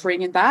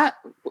unwavering in that?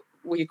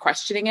 Were you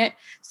questioning it?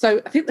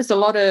 So I think there's a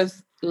lot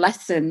of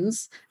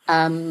lessons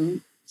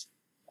and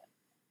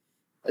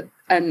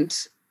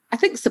I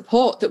think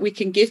support that we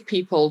can give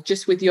people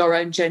just with your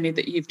own journey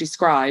that you've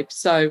described.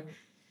 So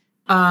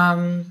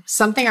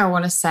something I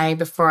want to say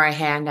before I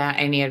hand out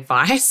any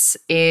advice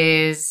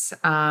is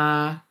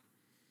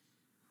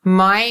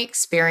My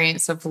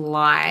experience of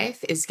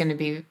life is going to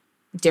be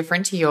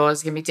different to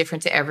yours, going to be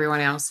different to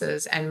everyone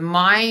else's. And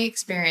my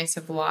experience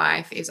of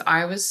life is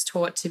I was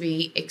taught to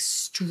be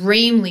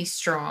extremely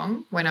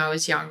strong when I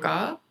was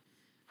younger.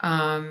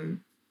 My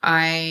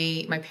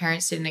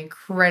parents did an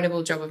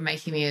incredible job of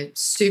making me a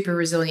super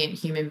resilient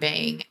human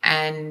being.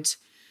 And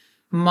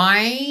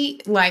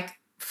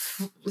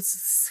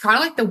it's kind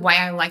of like the way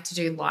I like to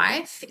do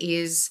life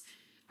is,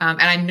 and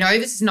I know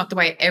this is not the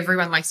way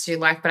everyone likes to do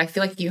life, but I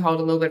feel like you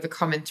hold a little bit of a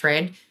common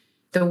thread.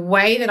 The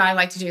way that I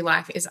like to do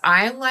life is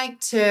I like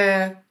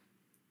to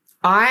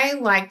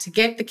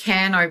get the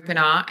can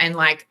opener and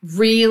like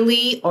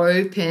really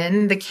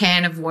open the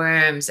can of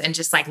worms and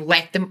just like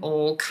let them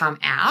all come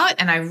out.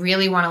 And I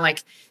really want to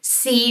like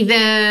see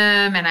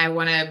them and I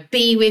want to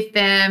be with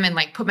them and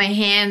like put my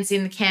hands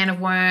in the can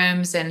of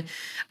worms. And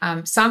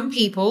some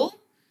people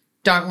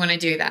don't want to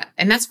do that.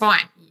 And that's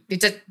fine.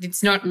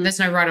 There's no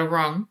right or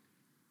wrong.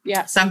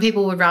 Yeah. Some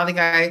people would rather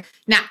go,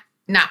 nah,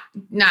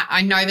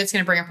 I know that's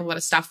going to bring up a lot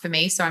of stuff for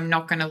me, so I'm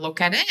not going to look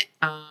at it.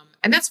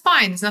 And that's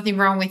fine. There's nothing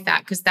wrong with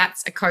that because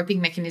that's a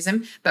coping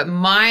mechanism. But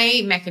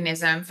my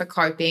mechanism for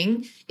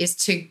coping is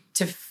to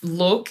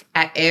look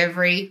at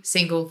every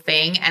single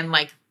thing and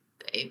like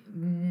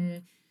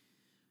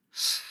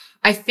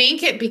I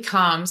think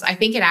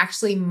it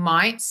actually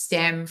might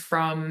stem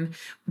from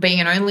being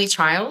an only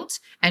child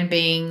and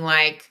being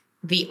like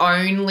the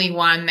only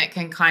one that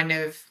can kind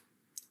of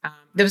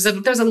there was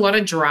a lot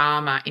of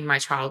drama in my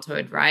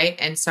childhood, right?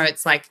 And so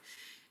it's like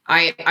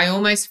I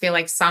almost feel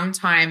like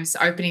sometimes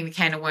opening the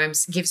can of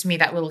worms gives me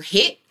that little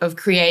hit of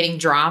creating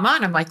drama,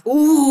 and I'm like,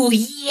 ooh,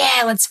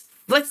 yeah, let's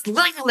look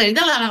at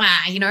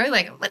it, you know,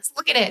 like let's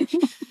look at it.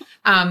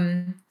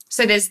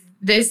 So there's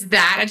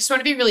that. I just want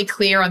to be really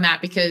clear on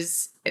that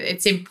because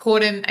it's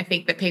important, I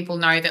think, that people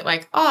know that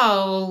like,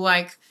 oh,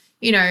 like,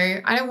 you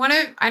know, I don't want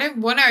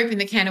to open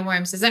the can of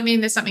worms. Does that mean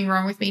there's something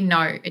wrong with me?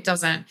 No, it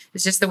doesn't.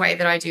 It's just the way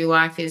that I do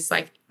life is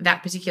like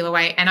that particular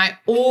way. And I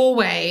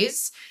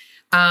always,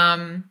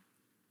 ever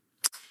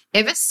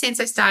since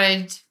I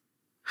started,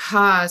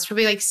 it's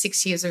probably like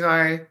 6 years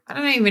ago. I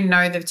don't even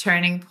know the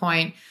turning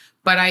point,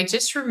 but I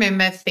just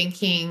remember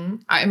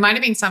thinking, it might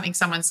have been something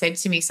someone said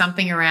to me,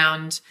 something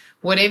around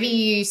whatever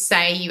you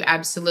say you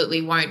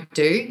absolutely won't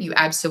do, you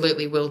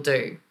absolutely will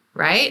do,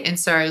 right? And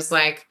so I was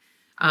like,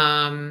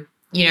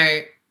 you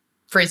know,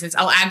 for instance,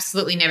 I'll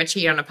absolutely never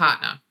cheat on a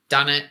partner.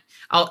 Done it.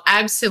 I'll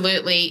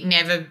absolutely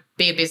never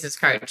be a business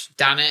coach.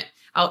 Done it.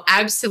 I'll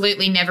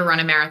absolutely never run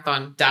a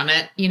marathon. Done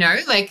it. You know,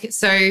 like,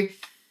 so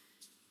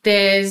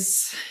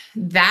there's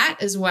that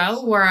as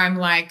well where I'm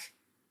like,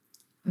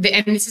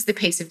 and this is the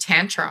piece of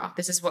Tantra.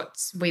 This is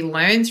what we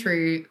learn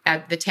through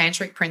the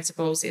Tantric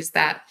principles is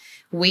that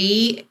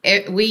we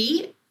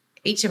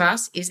each of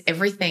us is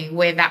everything.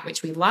 We're that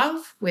which we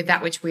love. We're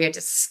that which we are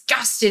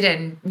disgusted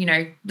and, you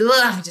know,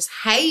 just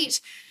hate.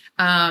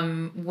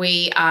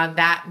 We are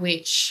that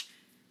which,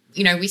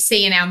 you know, we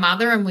see in our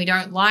mother and we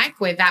don't like.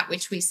 We're that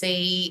which we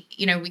see,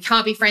 you know, we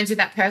can't be friends with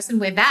that person.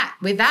 We're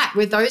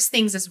those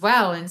things as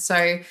well. And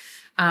so,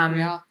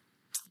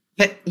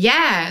 but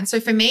yeah. And so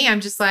for me,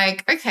 I'm just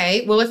like,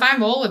 okay, well, if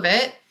I'm all of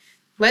it,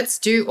 let's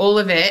do all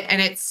of it. And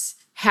it's,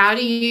 how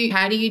do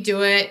you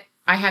do it?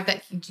 I have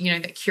that, you know,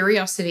 that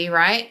curiosity,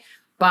 right?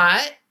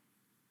 But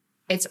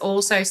it's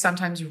also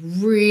sometimes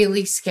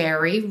really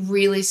scary.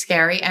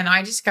 And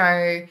I just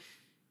go,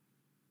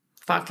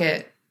 fuck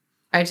it.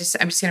 I'm just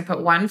going to put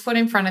one foot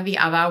in front of the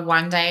other,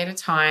 one day at a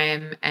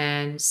time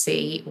and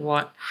see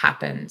what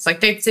happens.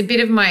 Like that's a bit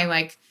of my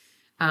like,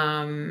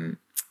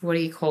 what do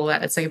you call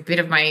that? It's like a bit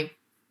of my,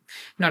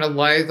 not a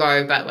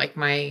logo, but like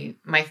my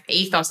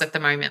ethos at the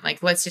moment.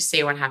 Like, let's just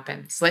see what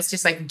happens. Let's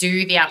just like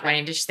do the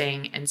outlandish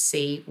thing and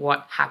see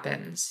what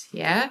happens.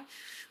 Yeah.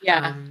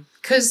 Yeah.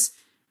 Because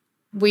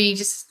we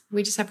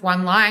just have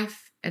one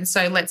life. And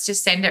so let's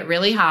just send it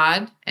really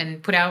hard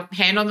and put our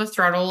hand on the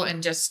throttle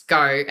and just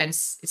go and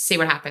see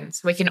what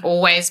happens. We can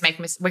always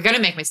we're going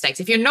to make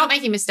mistakes. If you're not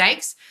making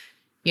mistakes,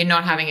 you're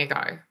not having a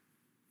go.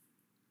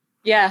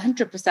 Yeah,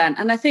 100%.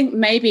 And I think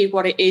maybe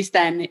what it is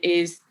then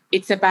is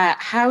it's about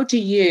how do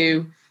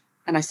you,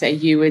 and I say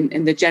you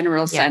in the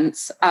general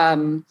sense,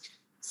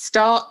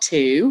 start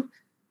to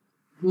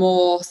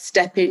more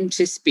step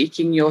into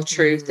speaking your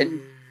truth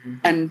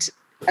and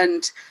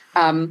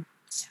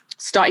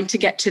starting to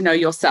get to know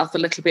yourself a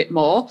little bit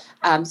more,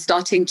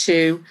 starting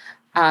to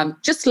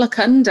just look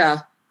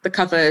under the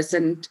covers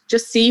and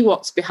just see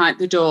what's behind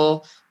the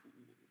door.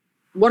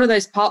 What are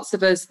those parts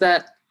of us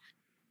that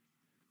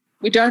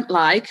we don't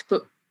like,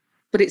 but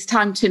it's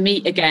time to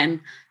meet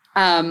again?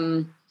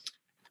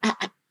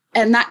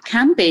 And that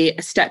can be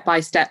a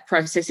step-by-step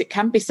process. It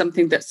can be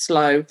something that's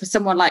slow. For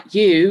someone like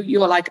you,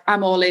 you're like,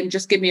 I'm all in,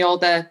 just give me all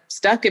the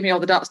stuff, give me all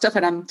the dark stuff,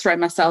 and I'm throwing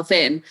myself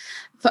in.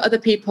 For other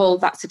people,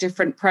 that's a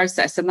different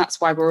process, and that's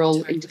why we're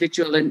all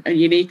individual and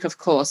unique, of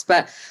course.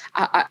 But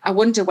I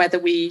wonder whether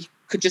we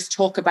could just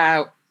talk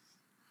about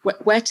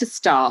where to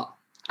start.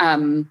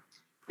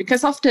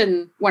 Because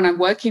often when I'm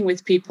working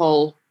with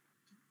people,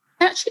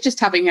 actually just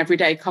having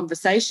everyday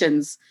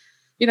conversations,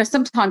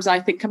 sometimes I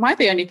think, am I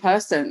the only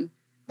person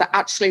that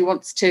actually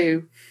wants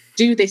to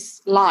do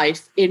this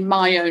life in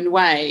my own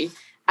way?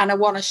 And I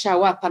want to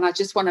show up and I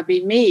just want to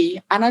be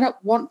me. And I don't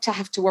want to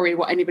have to worry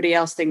what anybody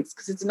else thinks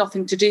because it's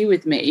nothing to do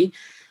with me.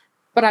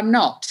 But I'm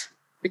not,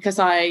 because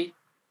I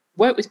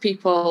work with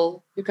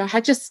people who go,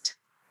 I just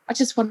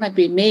want to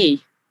be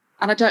me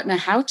and I don't know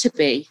how to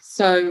be.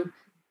 So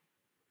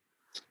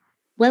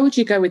where would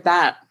you go with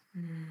that?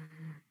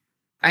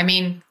 I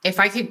mean, if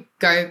I could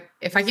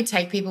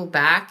take people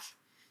back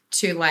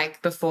to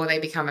like before they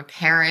become a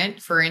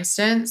parent, for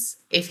instance,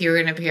 if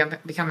you're going to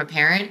become a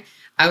parent,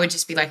 I would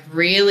just be like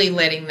really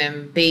letting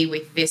them be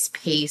with this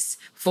piece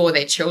for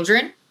their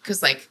children.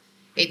 Because like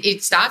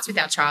it starts with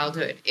our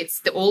childhood.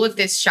 It's all of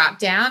this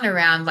shutdown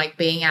around like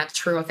being our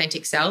true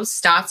authentic selves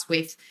starts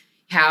with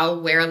how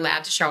we're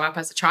allowed to show up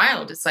as a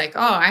child. It's like,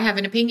 oh, I have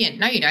an opinion.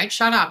 No, you don't.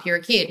 Shut up. You're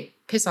a kid.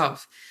 Piss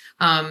off.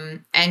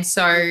 And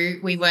so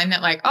we learn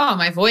that like, oh,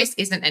 my voice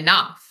isn't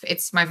enough.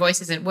 My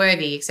voice isn't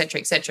worthy, et cetera,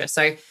 et cetera.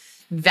 So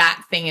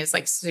that thing is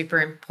like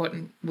super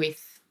important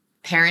with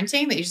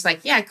parenting, that you're just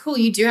like, yeah, cool,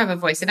 you do have a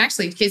voice. And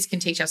actually kids can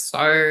teach us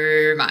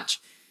so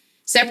much.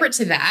 Separate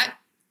to that,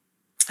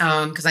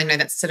 because I know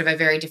that's sort of a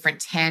very different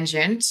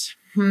tangent.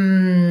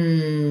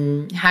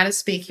 How to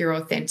speak your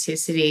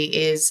authenticity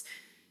is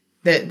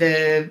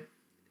the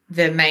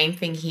main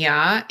thing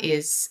here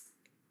is,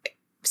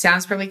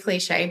 sounds probably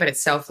cliche, but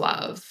it's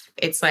self-love.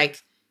 It's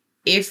like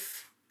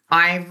if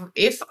I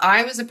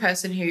was a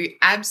person who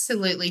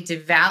absolutely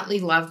devoutly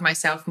loved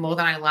myself more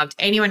than I loved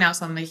anyone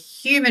else on the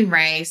human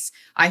race,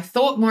 I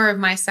thought more of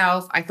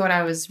myself. I thought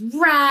I was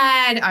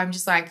rad. I'm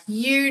just like,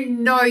 you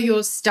know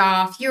your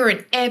stuff. You're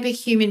an epic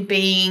human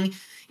being.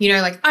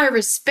 Like I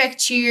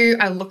respect you.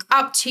 I look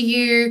up to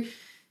you.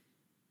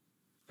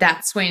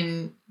 That's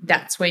when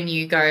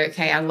you go,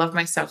 okay, I love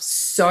myself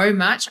so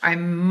much. I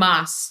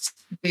must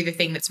do the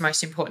thing that's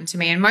most important to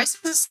me. And most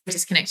of us are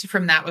disconnected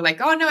from that. We're like,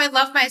 oh no, I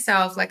love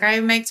myself. Like I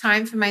make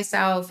time for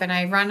myself and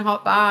I run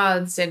hot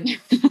baths.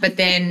 But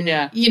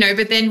then,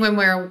 but then when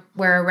we're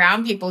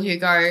around people who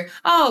go,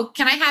 oh,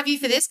 can I have you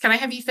for this? Can I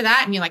have you for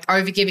that? And you're like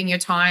overgiving your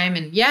time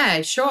and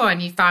yeah, sure.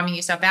 And you're farming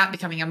yourself out,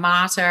 becoming a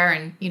martyr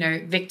and,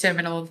 victim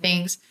and all the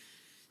things.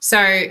 So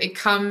it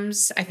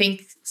comes, I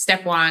think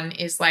step one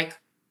is like,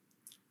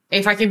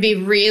 if I can be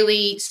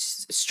really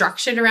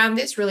structured around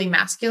this, really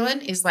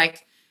masculine, is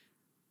like,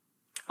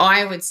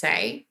 I would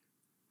say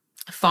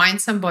find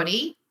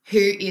somebody who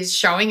is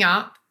showing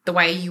up the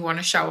way you want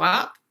to show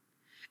up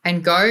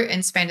and go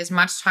and spend as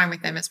much time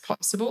with them as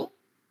possible.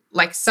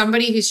 Like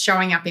somebody who's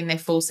showing up in their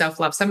full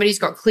self-love, somebody who's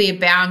got clear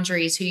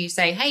boundaries, who you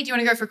say, hey, do you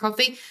want to go for a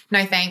coffee?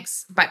 No,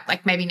 thanks. But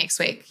like maybe next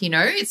week,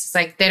 it's just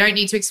like they don't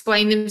need to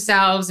explain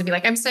themselves and be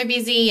like, I'm so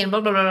busy and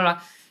blah, blah, blah,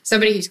 blah.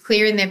 Somebody who's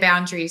clear in their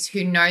boundaries,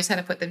 who knows how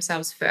to put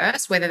themselves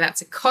first, whether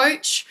that's a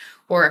coach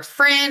or a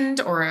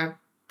friend or a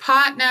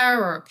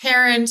partner or a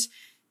parent.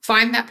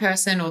 Find that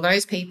person or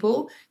those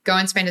people, go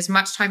and spend as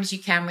much time as you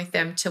can with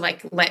them to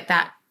like let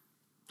that,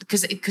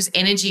 because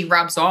energy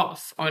rubs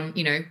off on,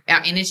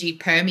 our energy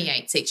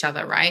permeates each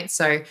other, right?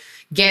 So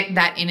get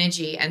that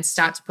energy and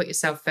start to put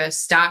yourself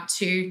first. Start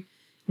to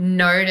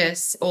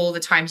notice all the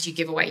times you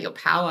give away your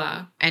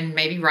power and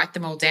maybe write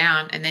them all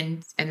down and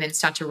then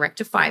start to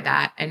rectify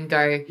that and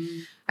go,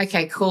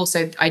 okay, cool.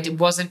 So I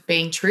wasn't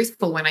being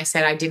truthful when I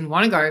said I didn't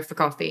want to go for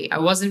coffee. I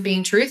wasn't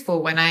being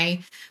truthful when I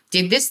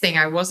did this thing.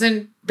 I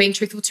wasn't being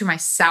truthful to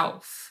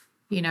myself,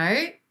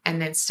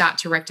 and then start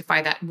to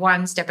rectify that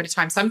one step at a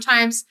time.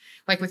 Sometimes,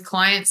 like with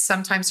clients,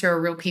 sometimes who are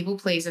real people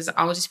pleasers,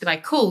 I'll just be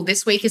like, cool,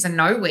 this week is a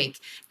no week.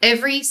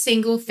 Every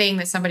single thing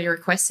that somebody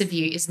requests of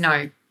you is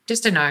no,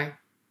 just a no.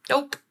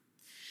 Nope.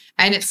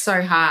 And it's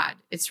so hard.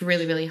 It's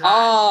really, really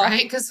hard,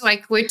 right? Because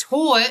like we're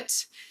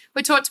taught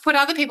to put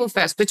other people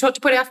first. We're taught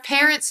to put our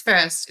parents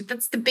first.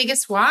 That's the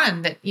biggest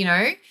one that,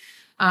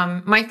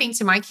 my thing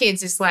to my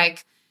kids is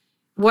like,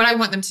 what I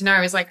want them to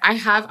know is like, I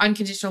have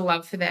unconditional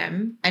love for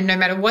them. And no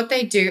matter what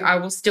they do, I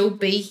will still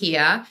be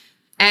here.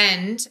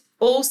 And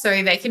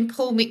also they can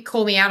call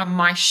me out on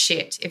my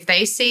shit. If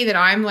they see that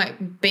I'm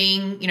like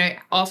being,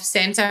 off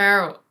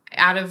center or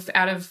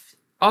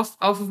off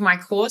of my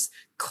course,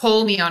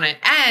 call me on it.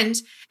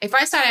 And if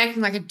I start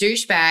acting like a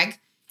douchebag,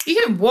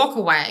 you can walk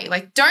away.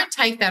 Like, don't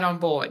take that on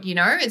board,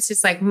 It's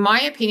just like, my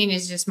opinion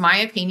is just my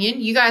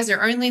opinion. You guys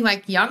are only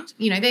like young,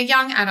 they're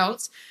young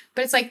adults,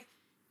 but it's like,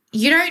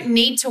 you don't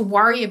need to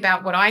worry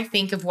about what I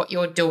think of what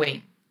you're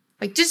doing.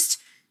 Like, just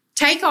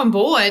take on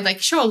board,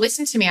 like, sure,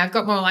 listen to me. I've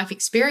got more life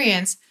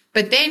experience,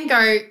 but then go,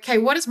 okay,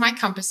 what does my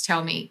compass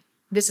tell me?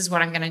 This is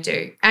what I'm going to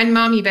do. And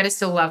Mom, you better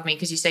still love me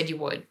because you said you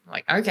would. I'm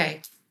like,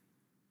 okay.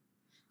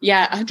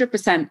 Yeah,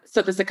 100%.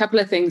 So there's a couple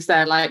of things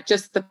there, like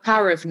just the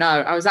power of no.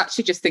 I was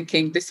actually just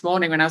thinking this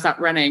morning when I was out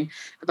running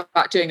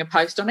about doing a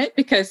post on it,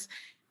 because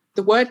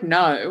the word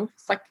no,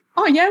 it's like,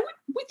 oh yeah,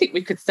 we think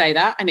we could say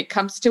that and it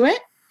comes to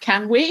it.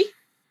 Can we?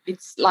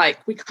 It's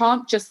like, we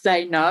can't just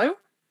say no.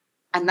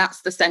 And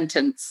that's the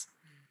sentence.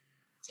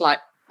 It's like,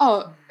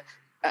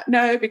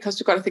 no, because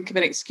we've got to think of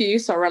an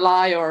excuse or a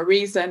lie or a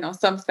reason or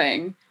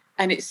something.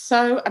 And it's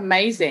so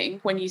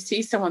amazing when you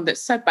see someone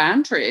that's so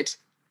boundaried,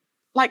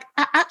 like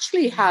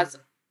actually has,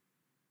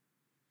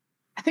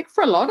 I think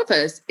for a lot of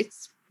us,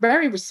 it's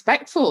very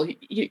respectful.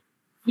 You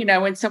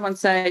know, when someone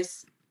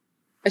says,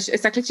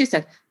 exactly as you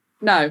said,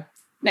 no,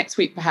 next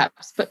week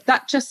perhaps, but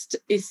that just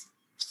is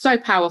so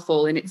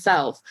powerful in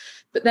itself.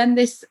 But then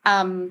this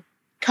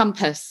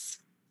compass,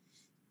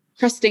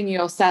 trusting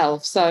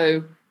yourself.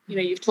 So, you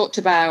know, you've talked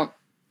about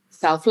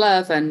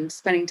self-love and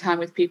spending time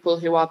with people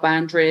who are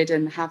boundaried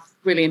and have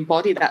really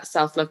embodied that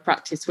self-love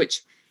practice,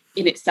 which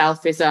in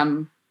itself is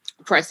a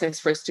process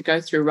for us to go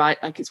through, right?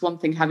 Like it's one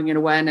thing having an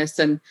awareness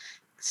and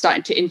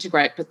starting to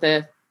integrate, but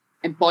the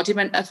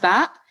embodiment of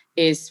that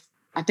is,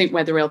 I think,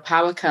 where the real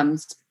power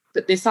comes.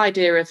 But this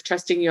idea of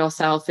trusting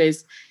yourself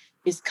is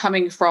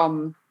coming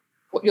from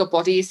what your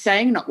body is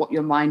saying, not what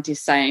your mind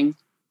is saying.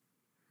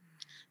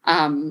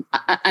 And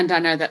I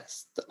know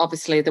that's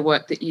obviously the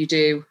work that you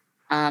do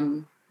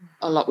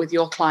a lot with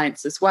your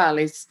clients as well,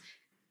 is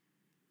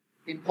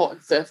the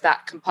importance of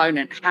that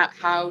component.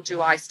 How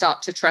do I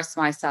start to trust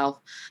myself?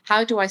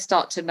 How do I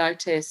start to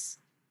notice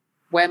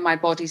where my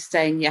body's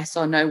saying yes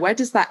or no? Where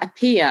does that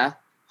appear?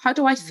 How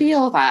do I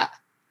feel that?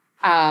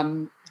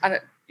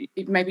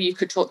 Maybe you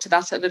could talk to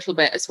that a little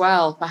bit as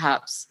well,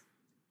 perhaps.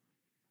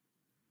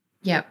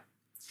 Yeah,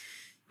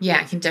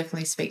 I can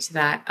definitely speak to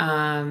that.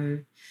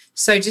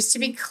 So just to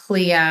be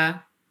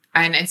clear,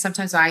 and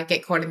sometimes I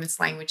get caught in this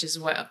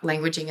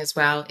languaging as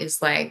well,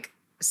 is like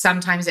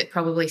sometimes it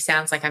probably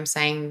sounds like I'm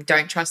saying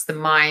don't trust the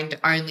mind,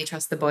 only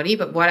trust the body.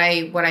 But what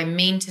I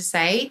mean to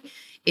say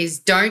is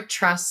don't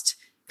trust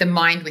the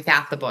mind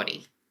without the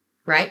body,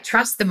 right?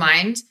 Trust the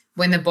mind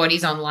when the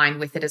body's online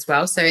with it as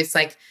well. So it's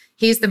like,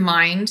 here's the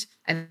mind,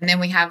 and then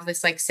we have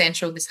this like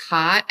central, this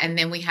heart, and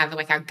then we have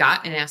like our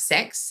gut and our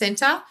sex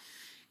center.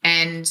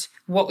 And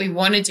what we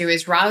want to do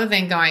is, rather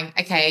than going,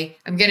 okay,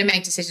 I'm going to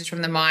make decisions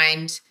from the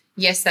mind,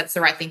 yes, that's the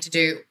right thing to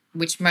do,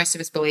 which most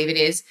of us believe it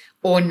is,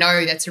 or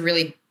no, that's a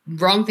really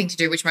wrong thing to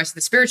do, which most of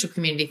the spiritual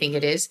community think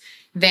it is,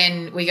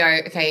 then we go,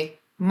 okay,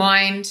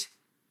 mind,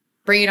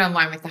 bring it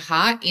online with the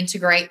heart,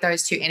 integrate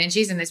those two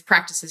energies, and there's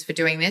practices for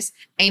doing this.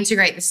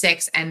 Integrate the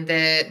sex and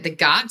the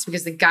gut,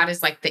 because the gut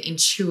is like the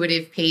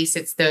intuitive piece.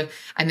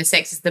 And the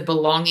sex is the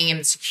belonging and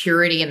the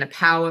security and the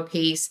power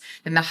piece.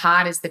 And the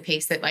heart is the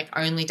piece that like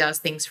only does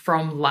things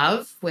from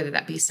love, whether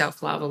that be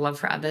self-love or love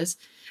for others.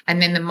 And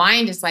then the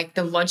mind is like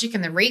the logic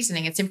and the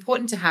reasoning. It's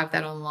important to have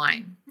that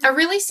online. A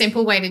really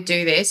simple way to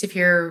do this, if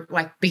you're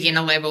like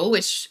beginner level,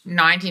 which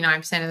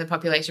 99% of the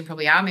population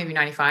probably are, maybe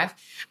 95,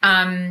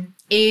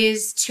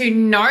 is to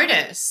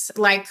notice,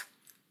 like,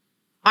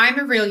 I'm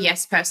a real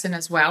yes person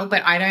as well,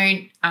 but I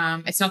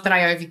don't, it's not that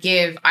I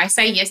overgive. I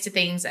say yes to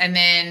things and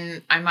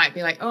then I might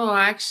be like, oh,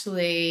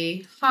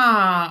 actually,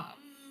 that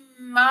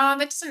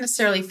doesn't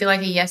necessarily feel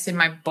like a yes in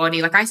my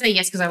body. Like I say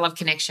yes because I love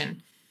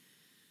connection.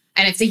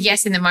 And it's a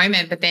yes in the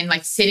moment, but then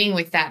like sitting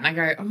with that and I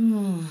go,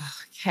 oh,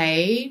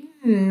 okay,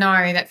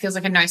 no, that feels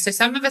like a no. So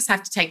some of us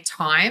have to take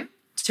time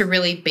to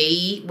really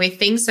be with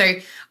things. So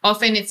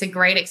often it's a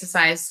great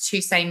exercise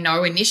to say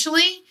no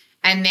initially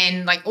and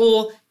then like,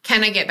 or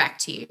can I get back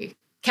to you?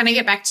 Can I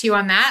get back to you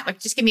on that? Like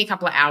just give me a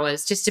couple of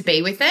hours just to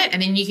be with it.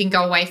 And then you can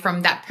go away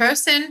from that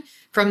person,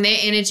 from their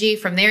energy,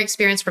 from their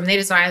experience, from their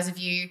desires of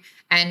you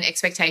and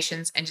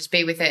expectations, and just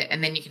be with it.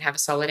 And then you can have a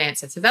solid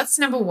answer. So that's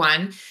number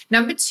one.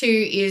 Number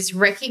two is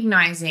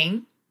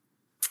recognizing,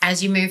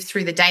 as you move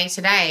through the day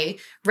to day,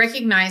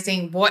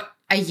 recognizing what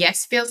a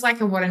yes feels like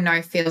and what a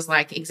no feels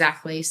like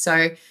exactly.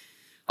 So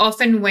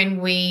often when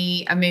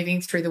we are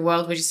moving through the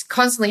world, we're just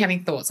constantly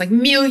having thoughts, like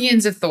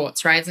millions of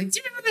thoughts, right? It's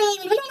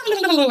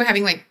like we're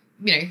having like,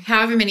 you know,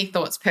 however many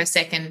thoughts per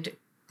second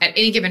at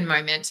any given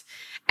moment.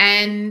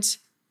 And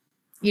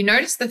you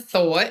notice the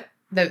thought,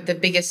 the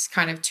biggest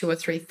kind of two or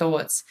three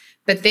thoughts.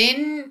 But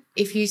then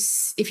if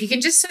you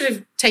can just sort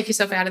of take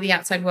yourself out of the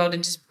outside world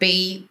and just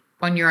be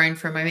on your own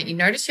for a moment, you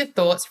notice your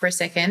thoughts for a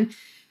second.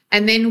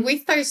 And then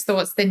with those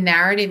thoughts, the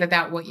narrative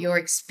about what you're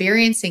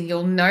experiencing,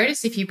 you'll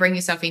notice if you bring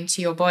yourself into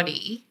your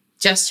body,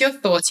 just your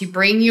thoughts, you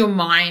bring your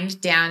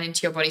mind down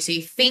into your body. So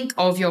you think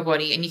of your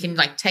body and you can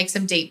like take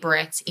some deep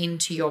breaths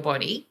into your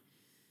body.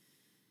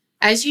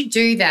 As you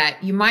do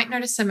that, you might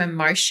notice some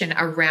emotion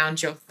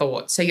around your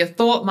thought. So your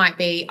thought might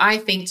be, I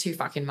think too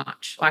fucking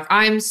much. Like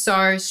I'm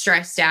so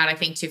stressed out, I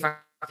think too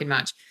fucking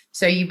much.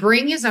 So you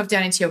bring yourself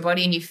down into your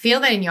body and you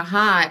feel that in your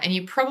heart, and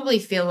you probably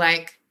feel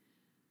like,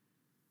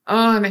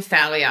 oh, I'm a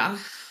failure.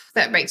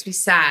 That makes me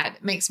sad.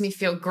 It makes me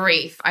feel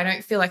grief. I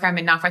don't feel like I'm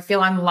enough. I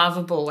feel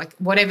unlovable, like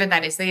whatever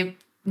that is.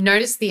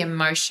 Notice the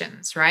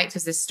emotions, right?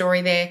 Because there's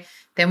story there.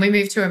 Then we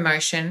move to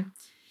emotion.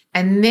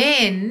 And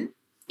then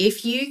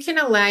if you can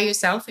allow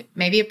yourself,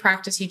 maybe a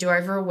practice you do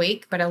over a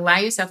week, but allow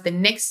yourself the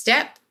next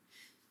step.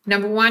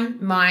 Number one,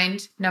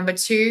 mind. Number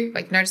two,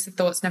 like notice the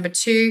thoughts. Number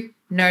two,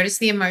 notice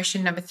the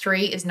emotion. Number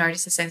three is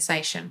notice the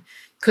sensation.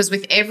 Because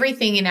with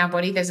everything in our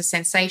body, there's a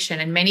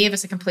sensation, and many of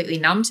us are completely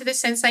numb to this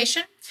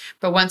sensation.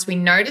 But once we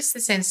notice the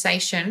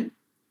sensation,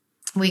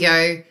 we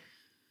go,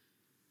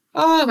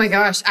 Oh my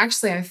gosh.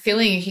 Actually, I'm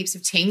feeling heaps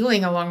of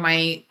tingling along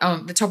my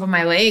the top of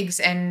my legs,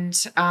 and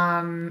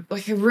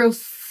like a real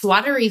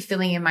fluttery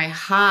feeling in my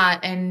heart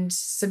and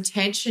some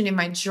tension in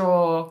my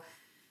jaw.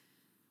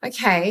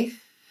 Okay.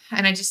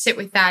 And I just sit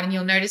with that, and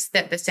you'll notice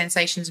that the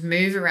sensations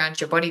move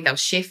around your body. They'll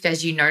shift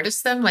as you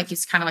notice them. Like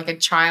it's kind of like a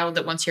child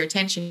that wants your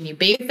attention. You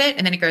be with it,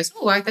 and then it goes,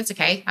 oh, well, that's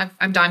okay.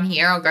 I'm done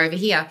here. I'll go over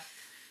here.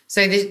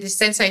 So the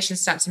sensations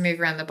start to move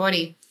around the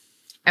body.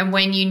 And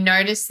when you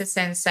notice the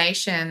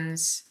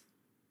sensations,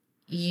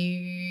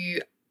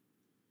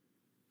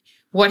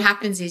 what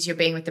happens is you're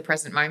being with the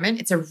present moment.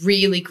 It's a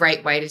really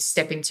great way to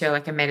step into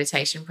like a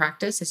meditation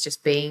practice. It's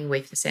just being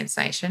with the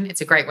sensation.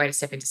 It's a great way to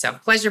step into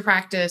self-pleasure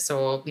practice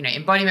or,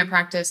 embodiment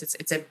practice.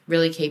 It's a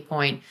really key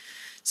point.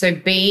 So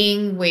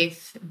being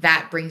with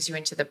that brings you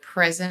into the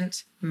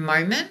present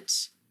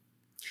moment.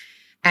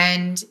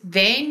 And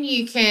then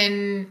you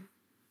can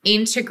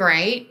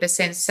integrate the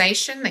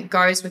sensation that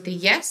goes with a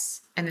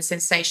yes and the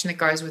sensation that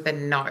goes with a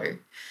no.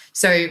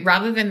 So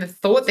rather than the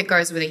thought that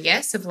goes with a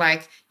yes of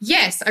like,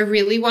 yes, I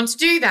really want to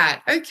do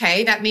that.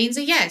 Okay, that means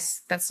a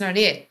yes. That's not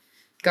it.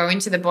 Go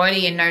into the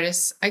body and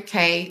notice,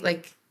 okay,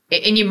 like,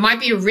 and you might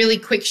be a really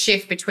quick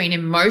shift between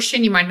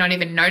emotion. You might not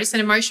even notice an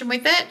emotion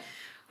with it.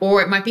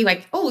 Or it might be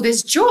like, oh,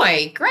 there's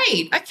joy.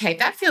 Great. Okay,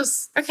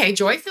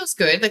 joy feels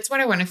good. That's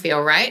what I want to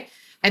feel, right?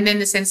 And then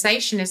the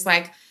sensation is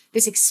like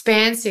this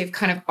expansive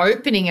kind of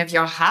opening of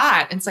your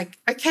heart. And it's like,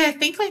 okay, I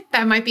think like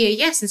that might be a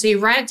yes. And so you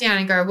write it down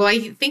and go, well,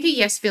 I think a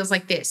yes feels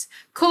like this.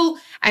 Cool.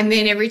 And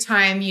then every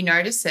time you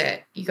notice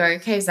it, you go,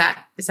 okay, is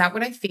that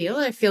what I feel?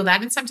 I feel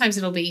that. And sometimes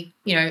it'll be,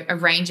 a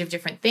range of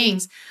different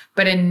things.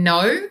 But a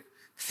no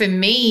for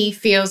me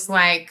feels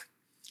like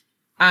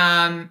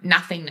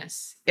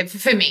nothingness.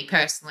 For me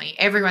personally,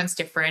 everyone's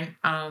different.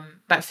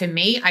 But for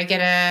me, I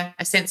get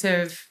a sense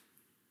of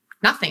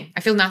nothing.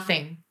 I feel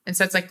nothing. And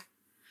so it's like,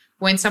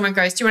 when someone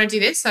goes, do you want to do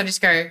this? I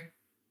just go,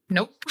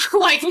 nope.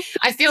 Like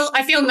I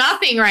feel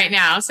nothing right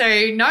now.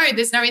 So no,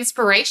 there's no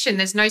inspiration.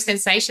 There's no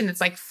sensation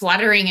that's like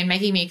fluttering and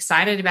making me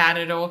excited about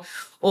it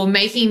or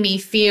making me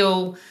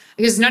feel,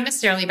 because it's not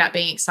necessarily about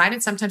being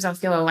excited. Sometimes I'll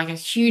feel like a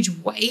huge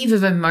wave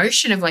of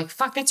emotion of like,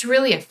 fuck, that's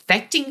really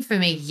affecting for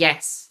me.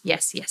 Yes,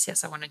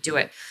 I want to do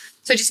it.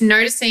 So just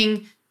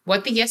noticing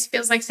what the yes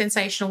feels like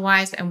sensational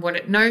wise and what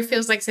it no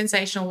feels like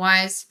sensational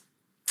wise,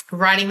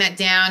 writing that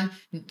down,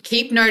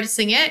 keep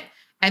noticing it.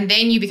 And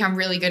then you become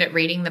really good at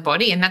reading the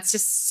body. And that's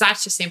just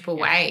such a simple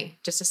way,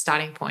 just a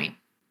starting point.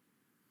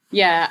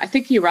 Yeah, I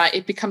think you're right.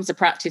 It becomes a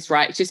practice,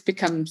 right? It just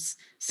becomes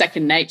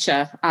second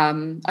nature.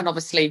 And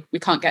obviously we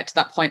can't get to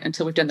that point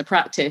until we've done the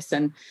practice.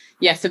 And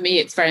yeah, for me,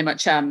 it's very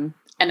much an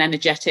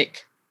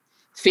energetic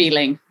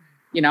feeling.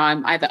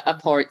 I'm either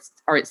up or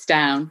it's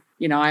down.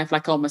 I have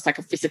like almost like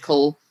a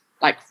physical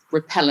like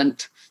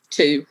repellent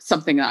to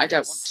something that I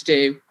don't want to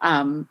do.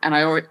 And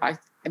I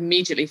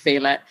immediately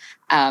feel it.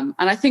 And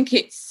I think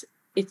it's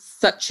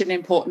such an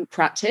important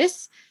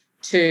practice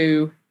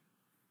to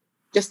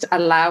just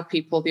allow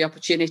people the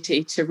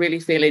opportunity to really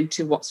feel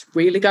into what's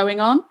really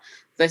going on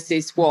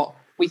versus what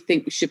we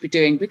think we should be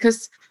doing.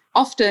 Because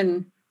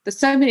often there's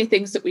so many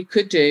things that we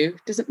could do,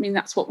 doesn't mean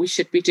that's what we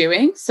should be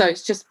doing. So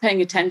it's just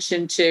paying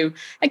attention to,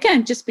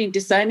 again, just being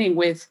discerning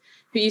with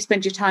who you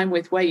spend your time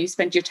with, where you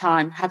spend your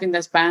time, having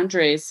those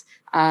boundaries,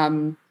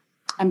 and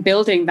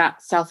building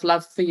that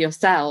self-love for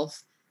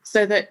yourself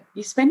so that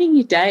you're spending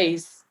your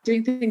days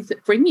doing things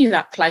that bring you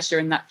that pleasure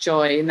and that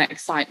joy and that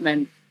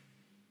excitement.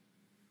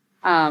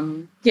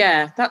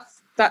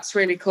 That's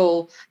really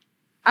cool.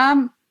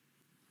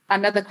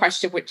 Another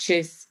question, which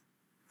is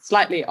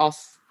slightly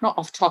not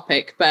off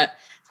topic, but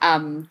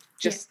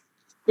just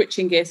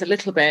switching gears a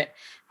little bit.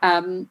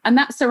 And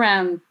that's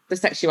around the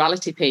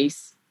sexuality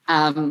piece.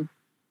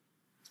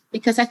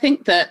 Because I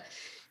think that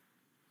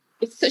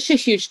it's such a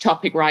huge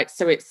topic, right?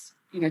 So it's,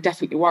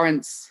 definitely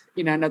warrants,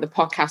 another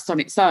podcast on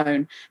its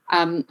own.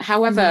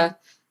 However,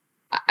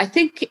 I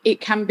think it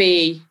can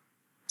be,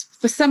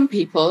 for some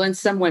people and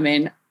some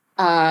women,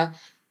 quite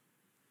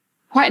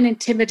an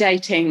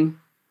intimidating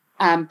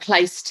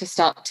place to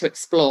start to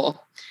explore.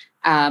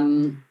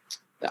 Often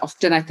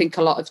I think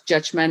a lot of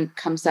judgment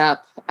comes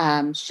up,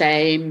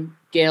 shame,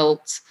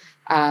 guilt,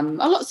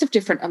 lots of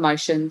different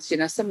emotions.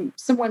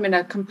 Some women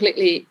are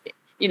completely,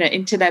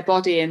 into their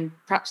body and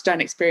perhaps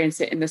don't experience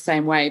it in the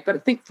same way. But I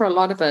think for a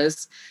lot of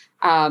us,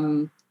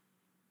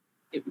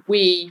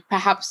 we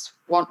perhaps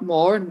want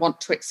more and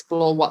want to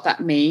explore what that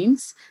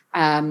means,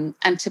 and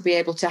to be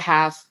able to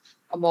have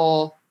a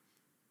more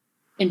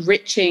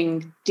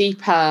enriching,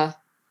 deeper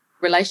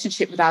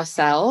relationship with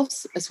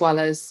ourselves as well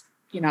as,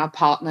 our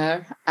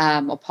partner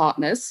or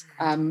partners,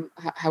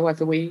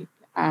 however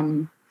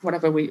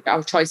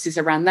our choices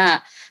around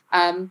that.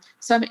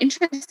 So I'm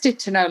interested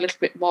to know a little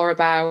bit more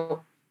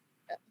about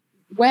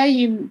where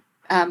you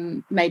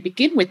may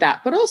begin with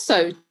that, but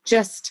also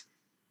just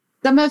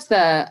some of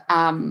the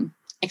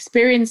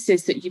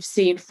experiences that you've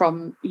seen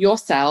from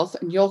yourself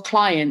and your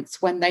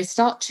clients when they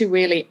start to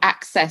really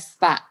access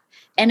that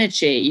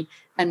energy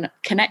and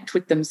connect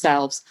with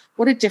themselves,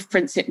 what a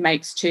difference it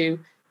makes to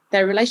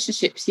their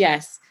relationships,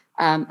 yes,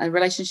 and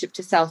relationship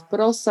to self, but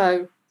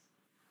also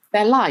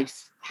their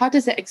life. How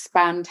does it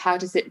expand? How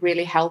does it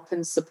really help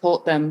and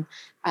support them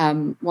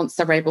once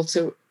they're able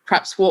to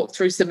perhaps walk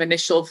through some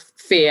initial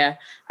fear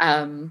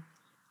and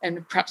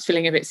perhaps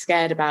feeling a bit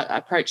scared about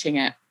approaching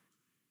it?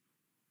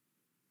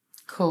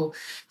 Cool.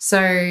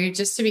 So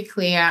just to be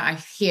clear, I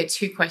hear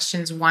two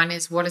questions. One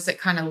is, what does it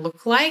kind of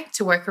look like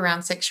to work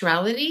around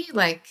sexuality?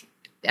 Like,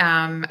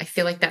 I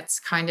feel like that's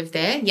kind of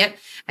there. Yep.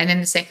 And then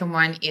the second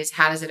one is,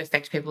 how does it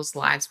affect people's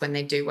lives when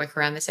they do work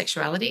around the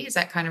sexuality? Is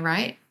that kind of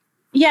right?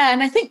 Yeah.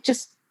 And I think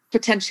just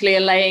potentially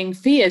allaying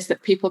fears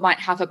that people might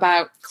have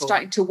about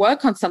starting to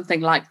work on something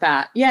like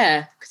that.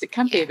 Yeah. Because it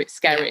can be a bit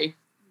scary. Yeah.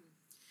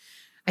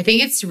 I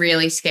think it's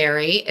really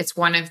scary. It's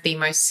one of the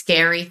most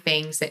scary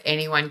things that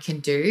anyone can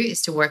do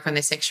is to work on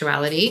their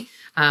sexuality.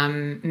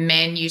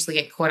 Men usually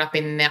get caught up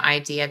in the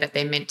idea that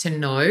they're meant to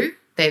know,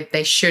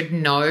 they should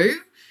know.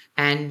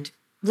 And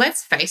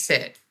let's face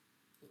it,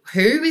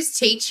 who is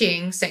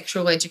teaching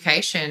sexual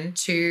education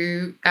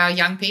to our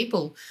young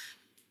people?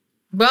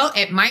 Well,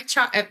 at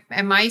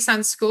my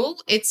son's school,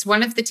 it's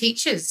one of the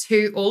teachers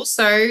who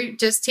also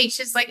just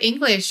teaches like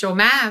English or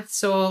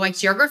maths or like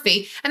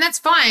geography, and that's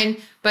fine.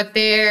 But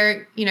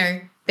they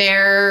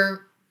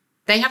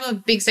have a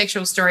big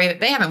sexual story that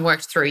they haven't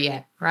worked through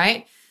yet,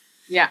 right?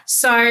 Yeah.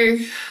 So,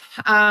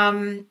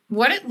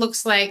 what it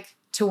looks like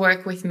to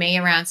work with me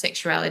around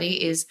sexuality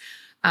is,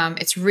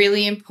 it's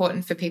really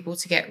important for people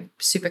to get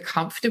super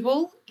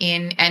comfortable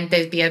in, and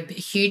there'd be a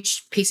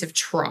huge piece of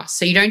trust.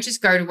 So you don't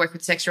just go to work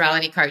with a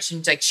sexuality coach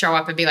and like show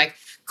up and be like,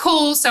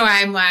 cool. So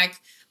I'm like,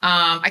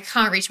 I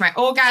can't reach my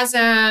orgasm,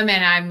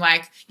 and I'm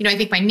like, I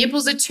think my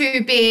nipples are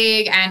too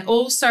big, and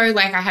also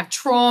like I have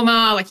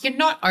trauma. Like, you're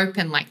not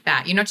open like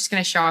that. You're not just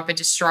going to show up and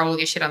just throw all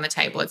your shit on the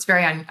table. It's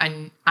very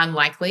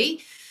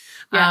unlikely.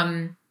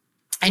 Yeah.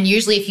 And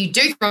usually if you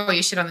do throw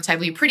your shit on the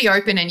table, you're pretty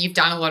open and you've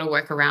done a lot of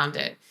work around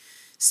it.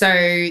 So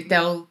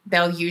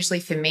they'll usually,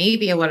 for me,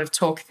 be a lot of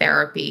talk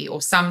therapy,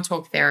 or some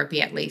talk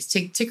therapy at least,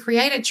 to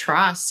create a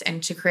trust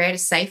and to create a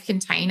safe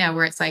container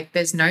where it's like,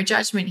 there's no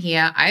judgment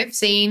here. I've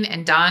seen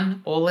and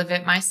done all of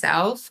it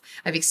myself.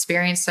 I've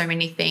experienced so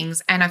many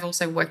things, and I've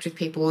also worked with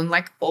people in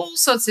like all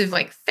sorts of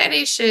like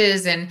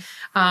fetishes and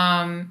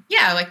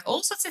like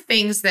all sorts of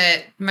things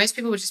that most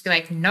people would just be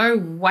like, no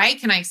way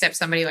can I accept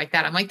somebody like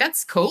that. I'm like,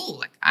 that's cool.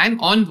 Like, I'm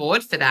on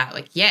board for that.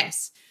 Like,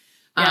 yes.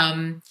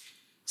 Yeah.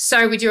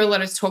 So we do a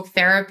lot of talk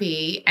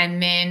therapy,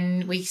 and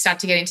then we start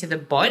to get into the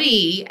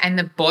body, and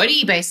the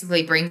body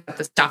basically brings up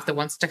the stuff that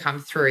wants to come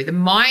through. The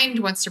mind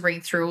wants to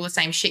bring through all the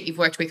same shit you've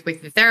worked with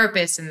the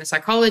therapist and the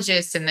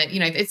psychologist, and that,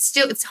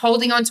 it's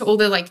holding on to all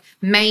the like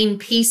main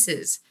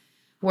pieces.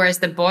 Whereas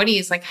the body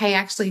is like, hey,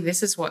 actually,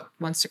 this is what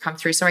wants to come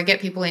through. So I get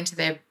people into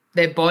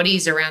their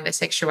bodies around their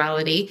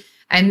sexuality.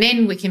 And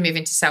then we can move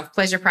into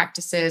self-pleasure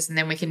practices, and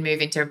then we can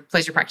move into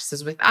pleasure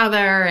practices with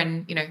other,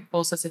 and,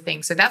 all sorts of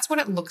things. So that's what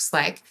it looks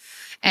like.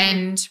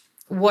 And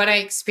what I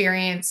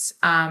experience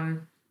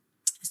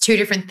is two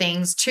different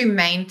things, two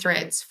main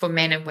threads for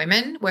men and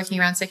women working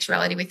around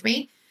sexuality with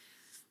me.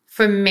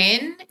 For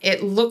men,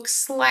 it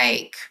looks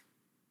like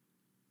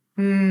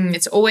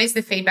it's always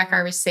the feedback I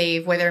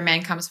receive, whether a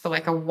man comes for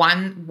like a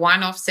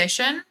one-off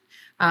session,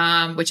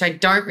 which I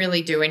don't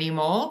really do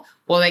anymore,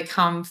 or they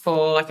come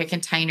for like a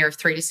container of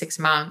 3 to 6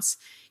 months,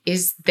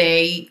 is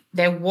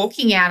they're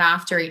walking out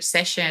after each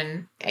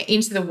session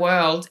into the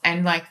world,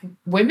 and like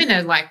women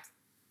are like,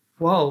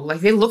 whoa, like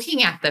they're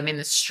looking at them in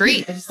the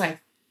street. They're just like,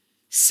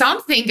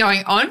 something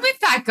going on with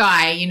that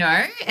guy,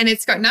 and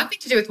it's got nothing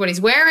to do with what he's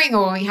wearing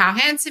or how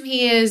handsome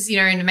he is,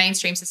 in a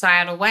mainstream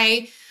societal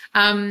way.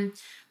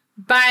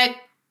 But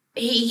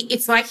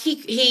it's like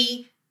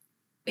he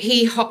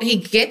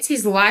gets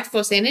his life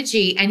force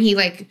energy, and he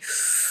like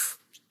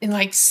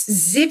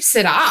zips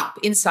it up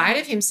inside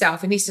of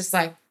himself, and he's just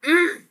like,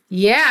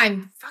 yeah,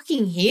 I'm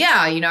fucking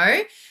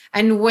here,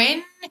 And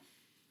when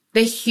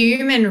the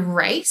human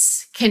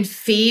race can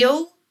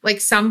feel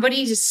like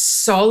somebody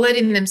just solid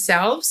in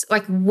themselves,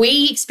 like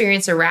we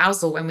experience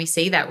arousal when we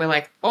see that. We're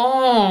like,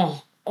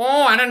 oh,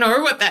 I don't know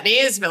what that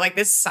is, but like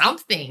there's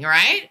something,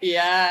 right?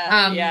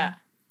 Yeah, yeah.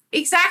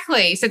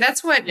 Exactly. So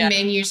that's what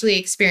men usually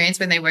experience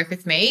when they work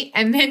with me.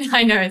 And then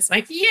I know it's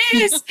like,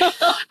 yes.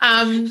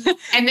 And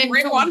then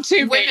we want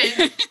to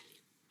women.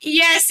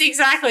 Yes,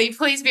 exactly.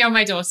 Please be on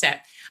my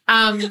doorstep.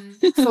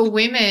 For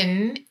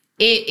women,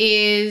 it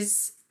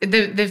is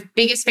the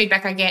biggest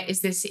feedback I get is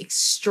this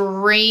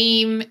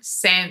extreme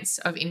sense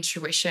of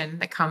intuition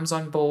that comes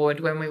on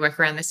board when we work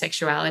around the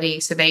sexuality.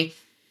 So they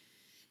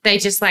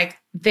just like,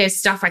 there's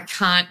stuff I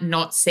can't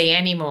not see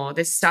anymore.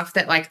 There's stuff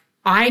that like,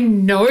 I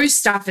know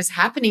stuff is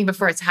happening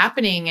before it's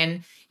happening.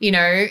 And,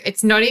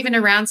 it's not even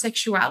around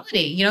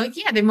sexuality,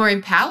 they're more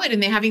empowered,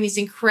 and they're having these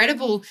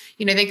incredible,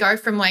 they go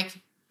from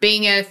like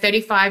being a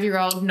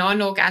 35-year-old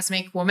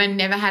non-orgasmic woman,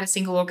 never had a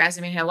single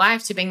orgasm in her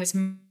life, to being this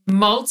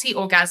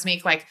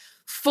multi-orgasmic, like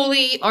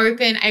fully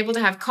open, able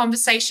to have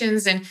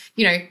conversations and,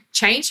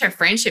 change her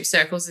friendship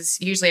circles is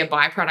usually a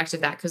byproduct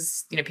of that,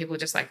 because, people are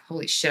just like,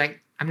 holy shit,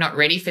 I'm not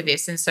ready for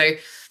this. And so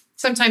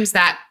sometimes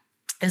that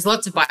there's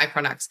lots of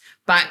byproducts,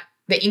 but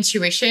the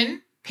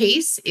intuition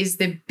piece is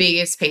the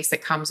biggest piece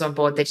that comes on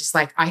board. They're just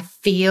like, I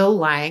feel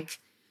like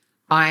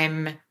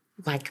I'm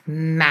like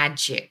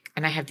magic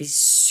and I have these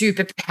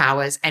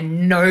superpowers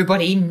and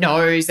nobody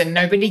knows and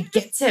nobody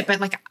gets it. But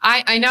like,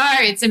 I know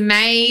it's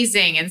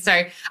amazing. And so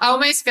I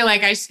almost feel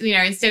like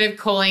instead of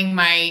calling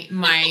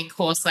my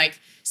course like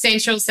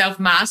Sensual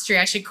Self-Mastery,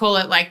 I should call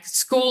it like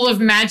School of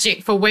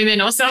Magic for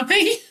Women or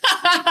something.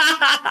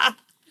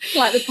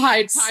 Like the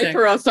Pied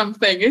Piper or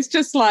something. It's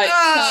just like,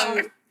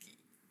 so.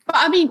 But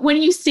I mean,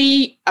 when you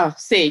see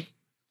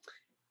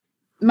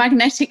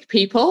magnetic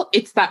people,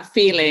 it's that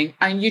feeling,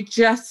 and you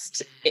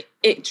just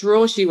it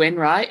draws you in,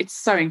 right? It's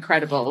so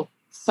incredible,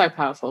 so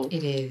powerful.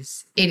 It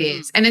is,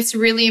 and it's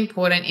really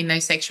important in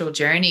those sexual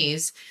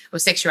journeys or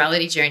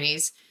sexuality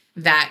journeys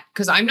that,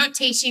 because I'm not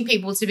teaching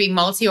people to be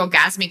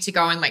multi-orgasmic to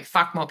go and like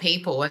fuck more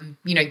people and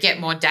get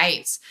more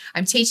dates.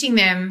 I'm teaching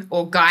them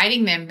or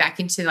guiding them back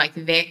into like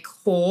their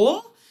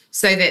core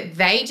so that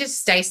they just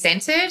stay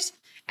centered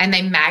and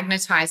they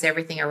magnetize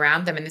everything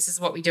around them. And this is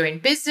what we do in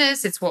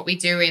business. It's what we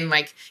do in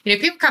like,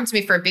 people come to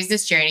me for a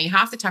business journey.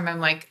 Half the time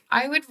I'm like,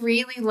 I would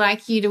really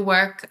like you to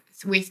work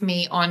with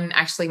me on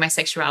actually my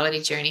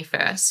sexuality journey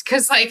first.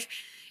 Cause like,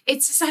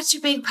 it's such a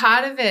big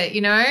part of it,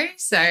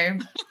 So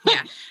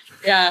yeah.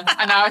 Yeah.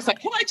 And I was like,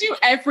 can I do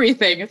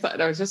everything? It's like,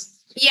 no,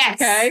 just, yes.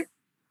 Okay.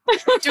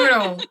 Do it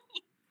all.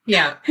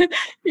 Yeah.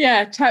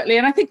 Yeah, totally.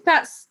 And I think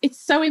it's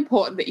so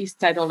important that you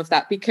said all of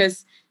that,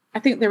 because I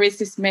think there is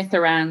this myth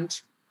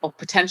around, or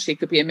potentially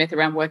could be a myth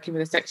around working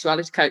with a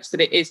sexuality coach,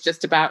 that it is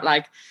just about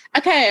like,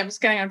 okay, I'm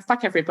just going to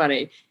fuck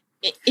everybody.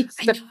 It's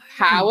the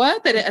power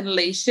that it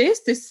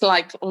unleashes, this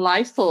like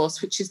life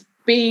force, which has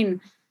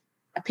been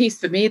a piece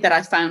for me that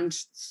I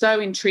found so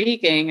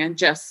intriguing and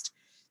just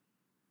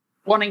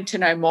wanting to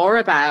know more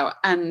about.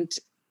 And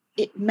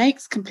it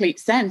makes complete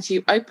sense.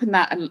 You open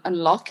that and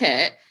unlock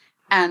it,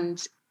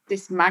 and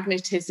this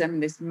magnetism,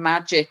 this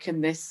magic,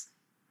 and this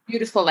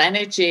beautiful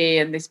energy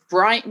and this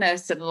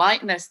brightness and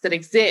lightness that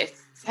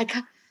exists. Like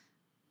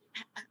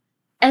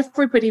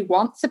everybody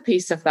wants a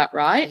piece of that,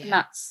 right?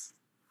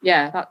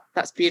 Yeah. And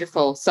that's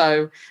beautiful.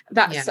 So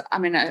that's, I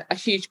mean, a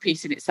huge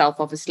piece in itself,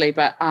 obviously,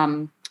 but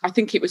I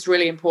think it was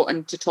really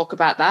important to talk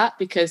about that,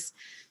 because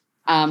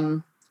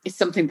it's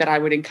something that I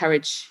would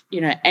encourage,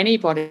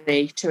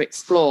 anybody to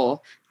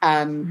explore,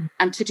 and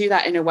to do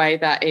that in a way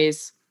that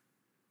is,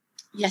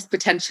 yes,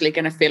 potentially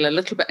going to feel a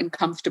little bit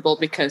uncomfortable,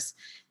 because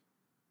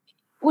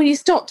when you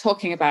start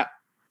talking about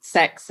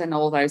sex and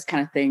all those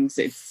kind of things,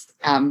 it's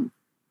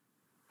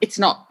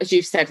not, as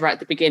you've said right at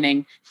the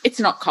beginning, it's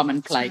not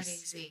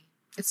commonplace.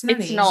 It's not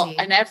easy. Not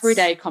an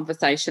everyday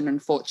conversation,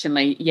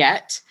 unfortunately,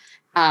 yet.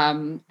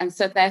 And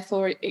so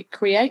therefore it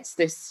creates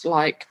this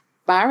like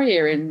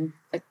barrier and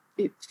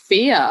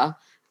fear,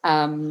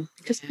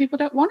 because people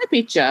don't want to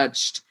be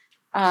judged.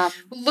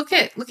 Look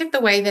at the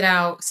way that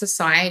our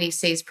society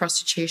sees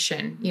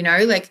prostitution.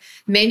 Like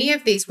many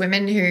of these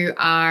women who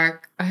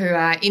are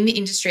in the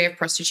industry of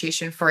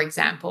prostitution, for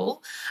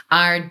example,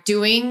 are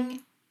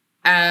doing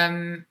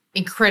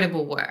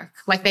incredible work.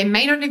 Like they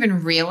may not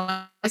even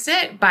realize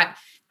it, but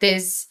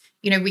there's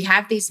we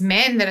have these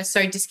men that are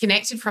so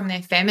disconnected from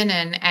their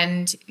feminine,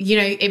 and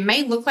it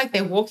may look like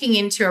they're walking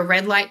into a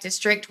red light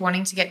district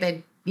wanting to get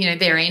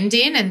their end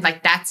in, and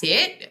like that's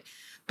it,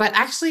 but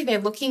actually they're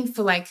looking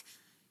for like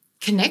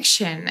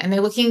connection, and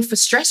they're looking for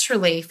stress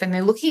relief, and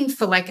they're looking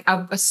for like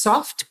a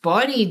soft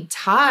bodied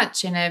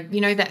touch and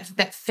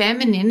that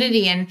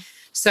femininity. And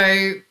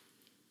so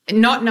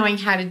not knowing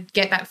how to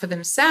get that for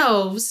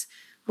themselves,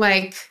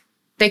 like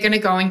they're going to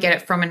go and get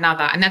it from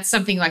another. And that's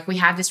something like we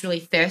have this really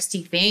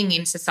thirsty thing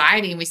in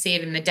society, and we see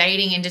it in the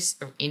dating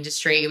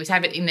industry. We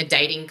have it in the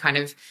dating kind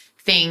of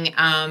thing.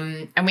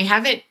 And we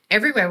have it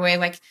everywhere, where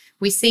like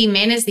we see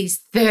men as these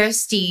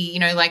thirsty,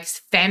 like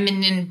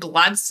feminine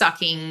blood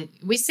sucking.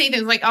 We see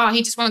them like, oh,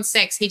 he just wants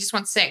sex. He just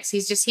wants sex.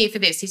 He's just here for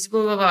this. He's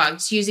blah, blah, blah,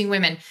 just using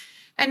women.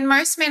 And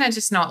most men are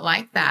just not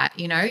like that,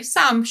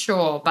 some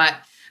sure. But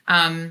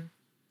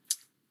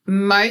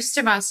most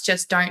of us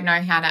just don't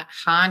know how to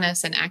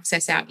harness and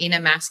access our inner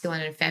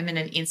masculine and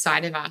feminine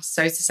inside of us.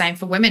 So it's the same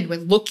for women. We're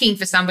looking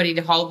for somebody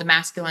to hold the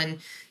masculine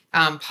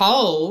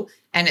pole,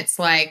 and it's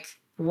like,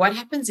 what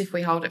happens if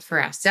we hold it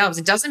for ourselves?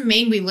 It doesn't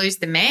mean we lose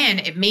the man.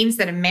 It means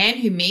that a man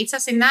who meets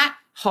us in that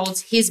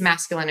holds his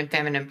masculine and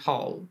feminine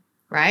pole,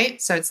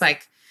 right? So it's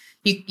like,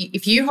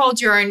 if you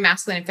hold your own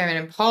masculine and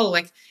feminine pole,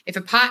 like if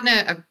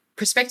a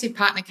prospective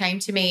partner came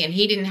to me and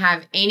he didn't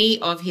have any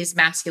of his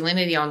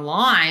masculinity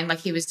online, like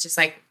he was just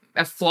like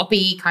a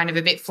floppy, kind of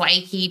a bit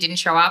flaky, didn't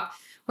show up,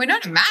 we're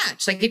not a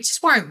match. Like it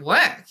just won't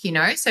work,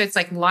 So it's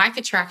like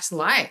attracts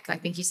like. I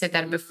think you said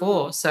that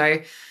before. So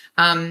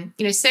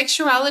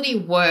sexuality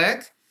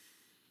work,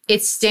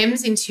 it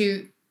stems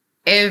into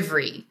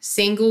every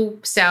single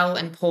cell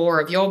and pore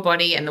of your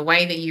body and the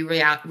way that you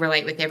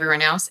relate with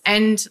everyone else.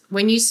 And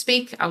when you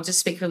speak, I'll just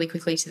speak really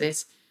quickly to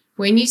this.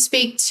 When you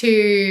speak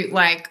to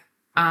like,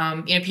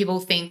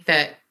 people think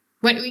that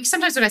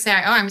sometimes when I say,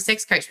 oh, I'm a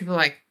sex coach, people are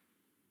like,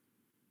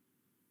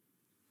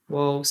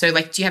 whoa, so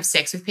like, do you have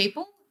sex with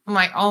people? I'm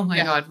like, oh my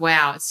God,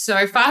 wow, it's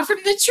so far from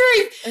the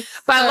truth.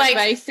 It's but so like,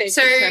 basic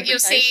so you'll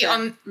see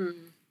on,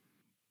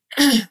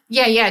 Mm.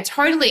 yeah,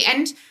 totally.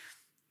 And,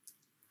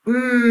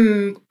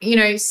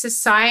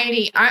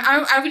 society,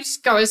 I would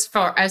just go as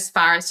far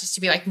as just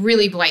to be like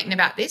really blatant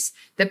about this.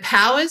 The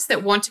powers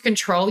that want to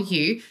control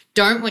you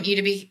don't want you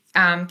to be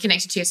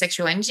connected to your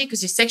sexual energy,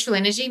 because your sexual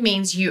energy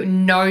means you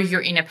know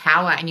your inner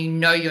power, and you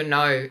know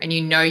and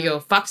you know your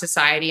fuck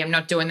society. I'm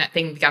not doing that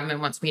thing the government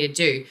wants me to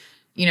do.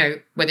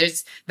 Whether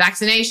it's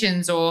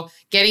vaccinations or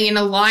getting in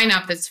a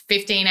lineup that's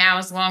 15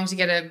 hours long to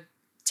get a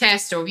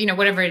test, or,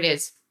 whatever it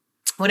is,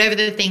 whatever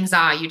the things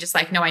are, you're just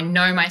like, no, I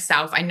know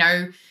myself. I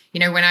know,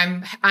 when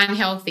I'm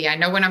unhealthy, I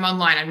know when I'm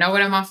online, I know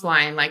when I'm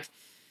offline. Like,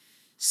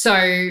 so,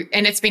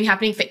 and it's been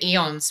happening for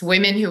eons.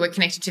 Women who were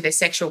connected to their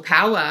sexual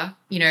power,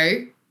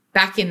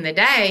 back in the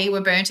day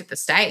were burnt at the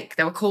stake.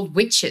 They were called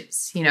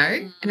witches,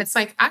 and it's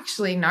like,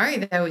 actually, no,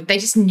 they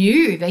just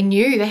knew. They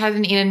knew, they had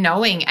an inner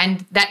knowing,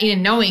 and that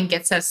inner knowing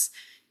gets us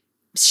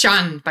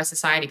shunned by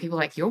society. People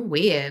are like, you're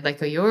weird,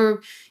 like, or you're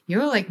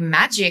like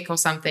magic or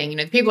something.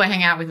 The people I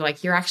hang out with are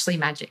like, you're actually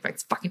magic. Like,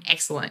 it's fucking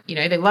excellent.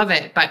 They love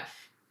it. But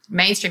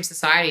mainstream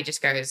society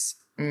just goes,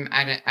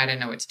 I don't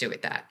know what to do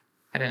with that.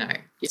 I don't know.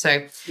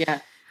 So yeah,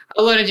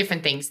 a lot of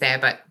different things there,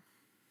 but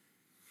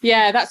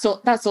yeah, that's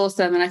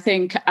awesome. And I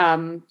think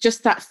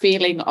just that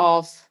feeling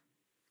of,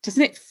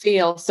 doesn't it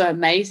feel so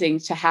amazing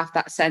to have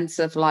that sense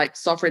of like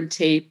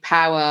sovereignty,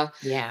 power,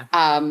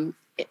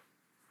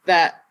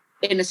 that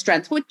inner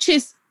strength, which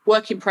is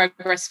work in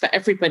progress for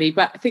everybody.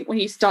 But I think when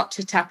you start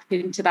to tap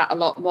into that a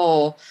lot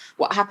more,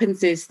 what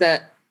happens is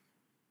that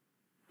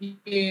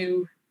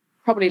you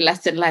probably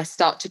less and less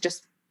start to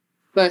just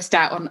burst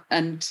out on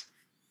and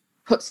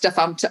put stuff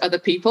onto other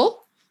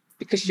people,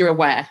 because you're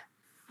aware,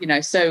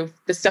 so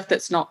the stuff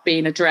that's not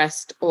being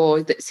addressed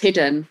or that's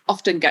hidden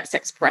often gets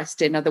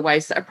expressed in other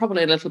ways that are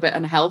probably a little bit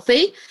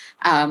unhealthy.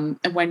 And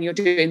when you're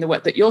doing the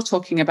work that you're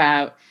talking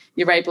about,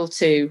 you're able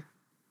to,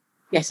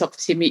 yes,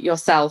 obviously meet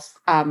yourself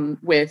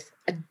with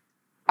a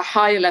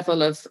higher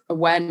level of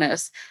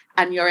awareness,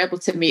 and you're able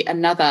to meet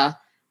another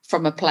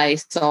from a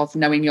place of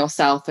knowing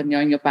yourself and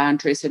knowing your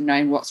boundaries and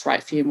knowing what's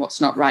right for you and what's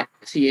not right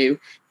for you,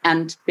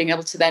 and being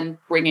able to then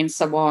bring in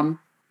someone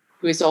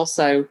who is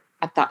also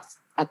at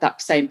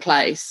that same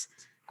place.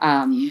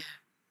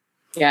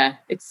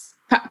 It's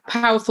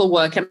powerful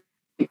work. And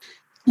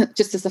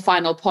just as a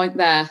final point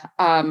there,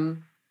 I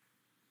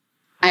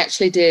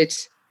actually did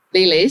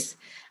LéLii's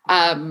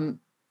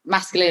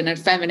masculine and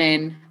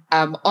feminine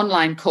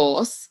online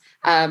course,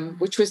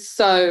 which was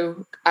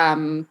so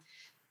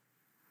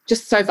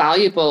just so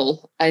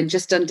valuable, and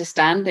just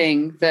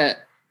understanding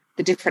that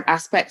the different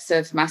aspects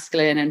of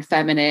masculine and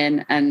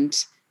feminine. And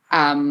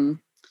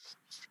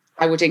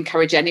I would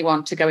encourage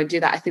anyone to go and do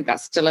that. I think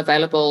that's still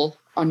available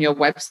on your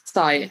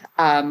website.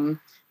 And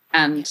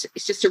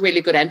it's just a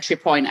really good entry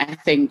point, I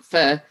think,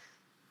 for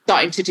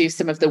starting to do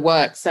some of the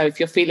work. So if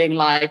you're feeling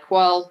like,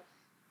 well,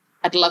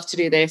 I'd love to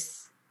do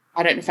this,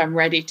 I don't know if I'm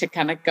ready to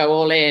kind of go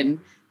all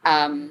in,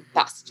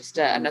 that's just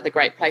another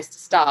great place to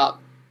start.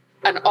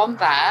 And on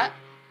that,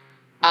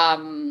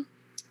 I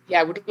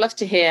would love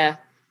to hear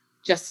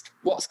just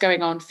what's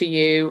going on for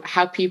you,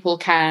 how people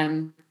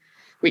can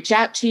reach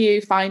out to you,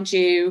 find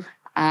you,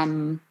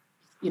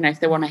 if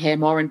they want to hear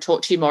more and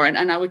talk to you more.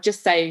 And I would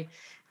just say,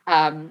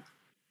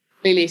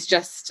 LéLii's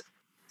just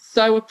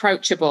so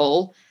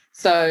approachable.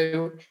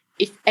 So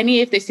if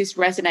any of this is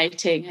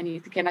resonating and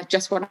you're thinking, I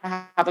just want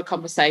to have a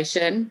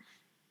conversation,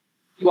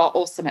 you are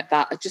awesome at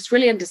that. Just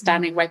really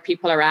understanding where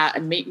people are at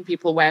and meeting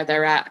people where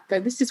they're at. Go,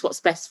 this is what's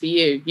best for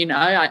you.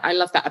 I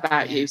love that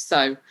about you.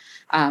 So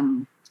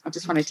I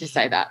just wanted to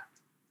say that.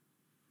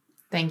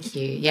 Thank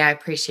you. Yeah, I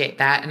appreciate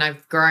that. And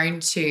I've grown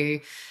to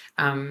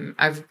be,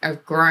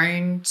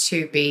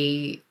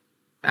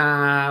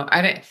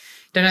 I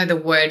don't know the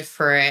word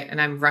for it,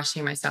 and I'm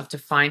rushing myself to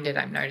find it,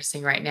 I'm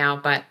noticing right now,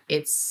 but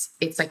it's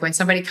like when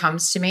somebody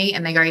comes to me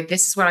and they go,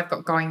 this is what I've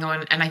got going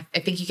on, and I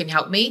think you can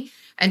help me.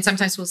 And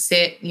sometimes we'll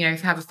sit,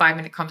 have a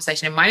 5-minute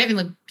conversation. It might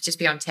even just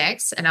be on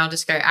text, and I'll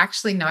just go,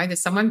 actually, no, there's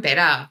someone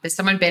better. There's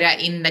someone better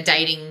in the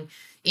dating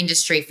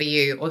industry for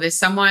you. Or there's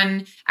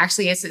someone,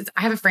 actually, yes,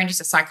 I have a friend who's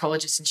a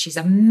psychologist, and she's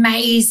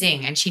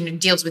amazing, and she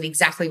deals with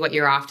exactly what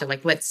you're after.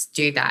 Like, let's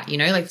do that,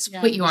 let's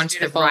put you onto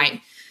the right.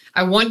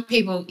 I want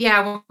people to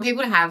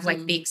have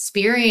like the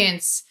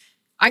experience.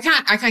 I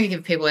can't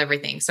give people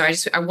everything. So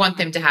I want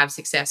them to have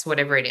success,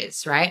 whatever it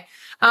is. Right.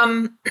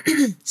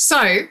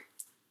 So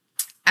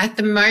at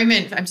the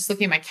moment, I'm just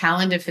looking at my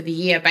calendar for the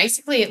year.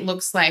 Basically, it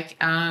looks like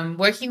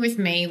working with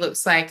me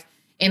looks like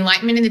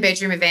Enlightenment in the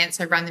Bedroom events.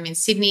 I run them in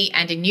Sydney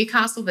and in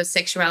Newcastle. The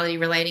sexuality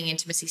relating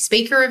intimacy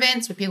speaker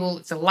events with people.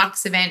 It's a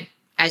luxe event.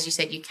 As you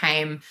said, you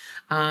came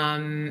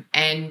and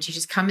you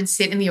just come and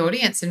sit in the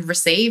audience and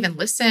receive and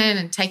listen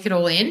and take it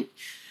all in.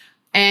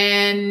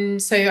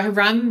 And so I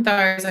run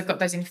those. I've got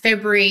those in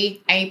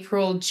February,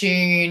 April,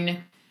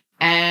 June,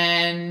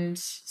 and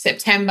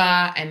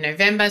September and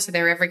November. So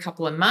they're every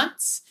couple of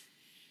months.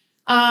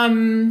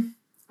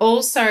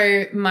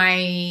 Also,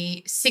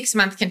 my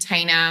 6-month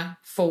container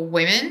for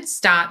women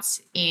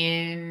starts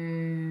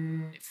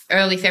in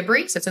early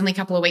February, so it's only a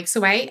couple of weeks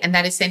away, and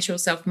that is Sensual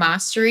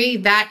Self-Mastery.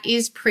 That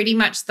is pretty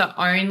much the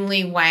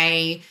only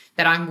way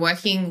that I'm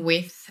working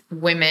with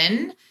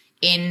women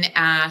in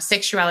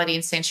sexuality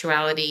and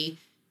sensuality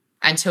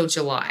until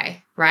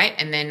July, right?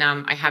 And then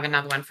I have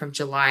another one from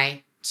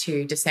July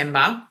to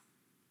December.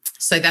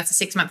 So that's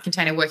a 6-month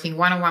container working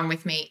one-on-one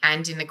with me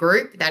and in the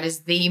group. That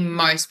is the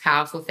most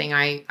powerful thing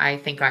I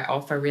think I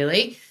offer,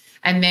 really.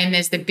 And then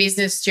there's the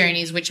business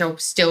journeys, which are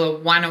still a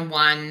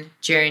one-on-one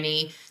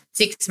journey,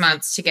 6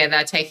 months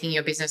together, taking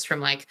your business from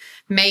like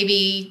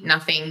maybe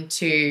nothing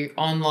to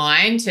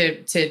online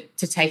to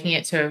taking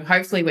it to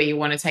hopefully where you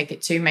want to take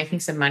it to, making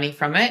some money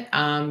from it,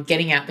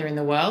 getting out there in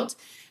the world.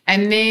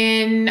 And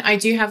then I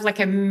do have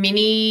like a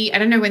mini, I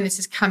don't know when this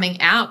is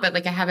coming out, but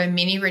like I have a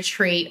mini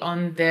retreat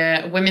on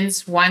the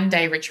women's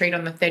 1-day retreat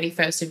on the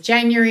 31st of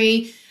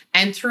January.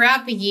 And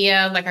throughout the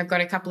year, like I've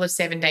got a couple of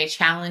 7-day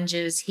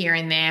challenges here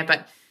and there,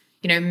 but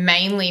you know,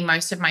 mainly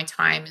most of my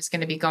time is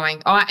going to be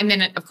going. Oh, and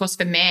then of course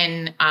for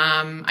men,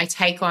 I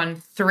take on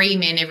 3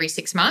 men every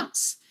 6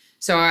 months.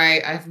 So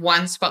I have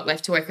 1 spot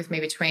left to work with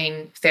me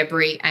between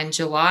February and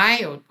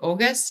July or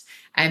August.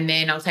 And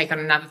then I'll take on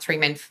another 3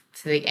 men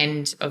for the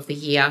end of the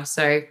year.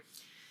 So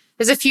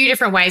there's a few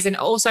different ways. And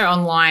also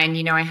online,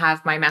 you know, I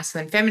have my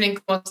masculine feminine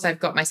course. I've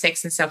got my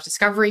sex and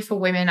self-discovery for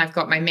women. I've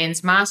got my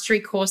men's mastery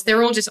course.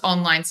 They're all just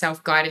online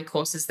self-guided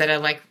courses that are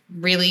like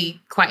really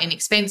quite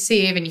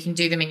inexpensive, and you can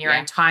do them in your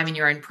own time, in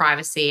your own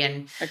privacy.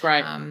 And a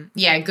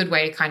good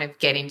way to kind of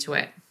get into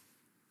it.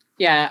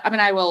 Yeah. I mean,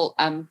 I will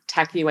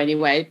tag you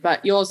anyway,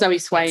 but you're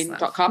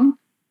zoeswain.com.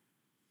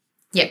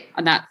 Yeah.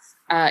 And that's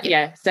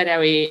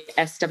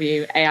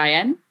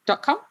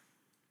ZOESWAIN.com.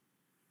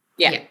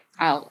 Yeah.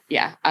 I'll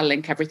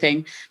link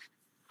everything.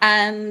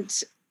 And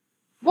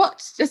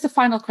just a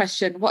final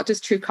question, what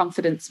does true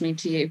confidence mean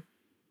to you?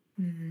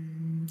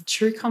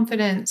 True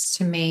confidence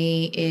to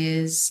me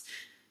is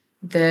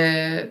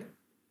the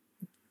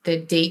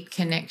deep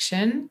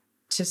connection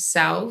to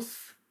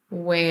self,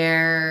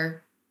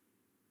 where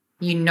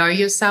you know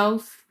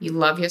yourself, you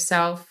love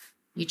yourself,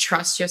 you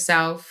trust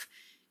yourself,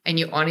 and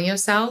you honor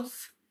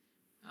yourself.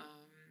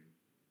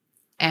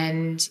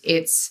 And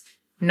it's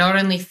not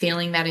only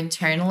feeling that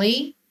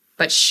internally,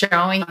 but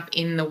showing up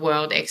in the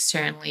world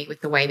externally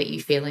with the way that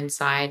you feel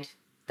inside.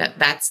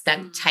 That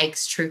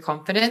takes true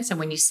confidence. And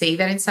when you see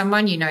that in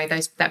someone, you know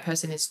that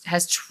person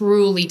has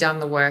truly done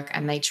the work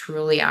and they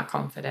truly are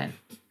confident.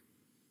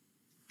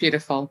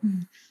 Beautiful.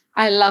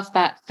 I love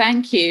that.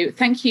 Thank you.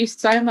 Thank you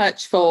so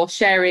much for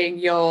sharing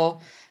your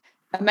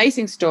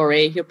amazing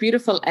story, your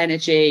beautiful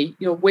energy,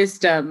 your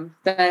wisdom.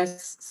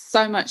 There's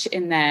so much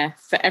in there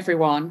for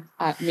everyone,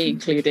 me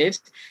included.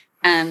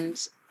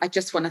 And I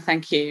just want to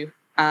thank you.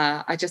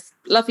 I just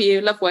love you,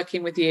 love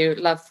working with you,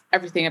 love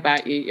everything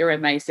about you. You're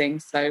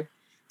amazing. So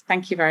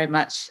thank you very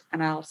much,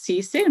 and I'll see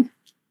you soon.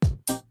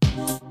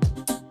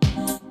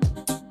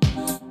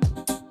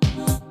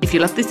 If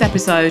you loved this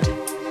episode,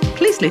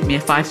 please leave me a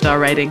 5-star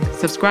rating,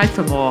 subscribe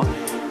for more,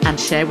 and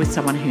share with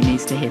someone who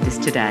needs to hear this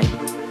today.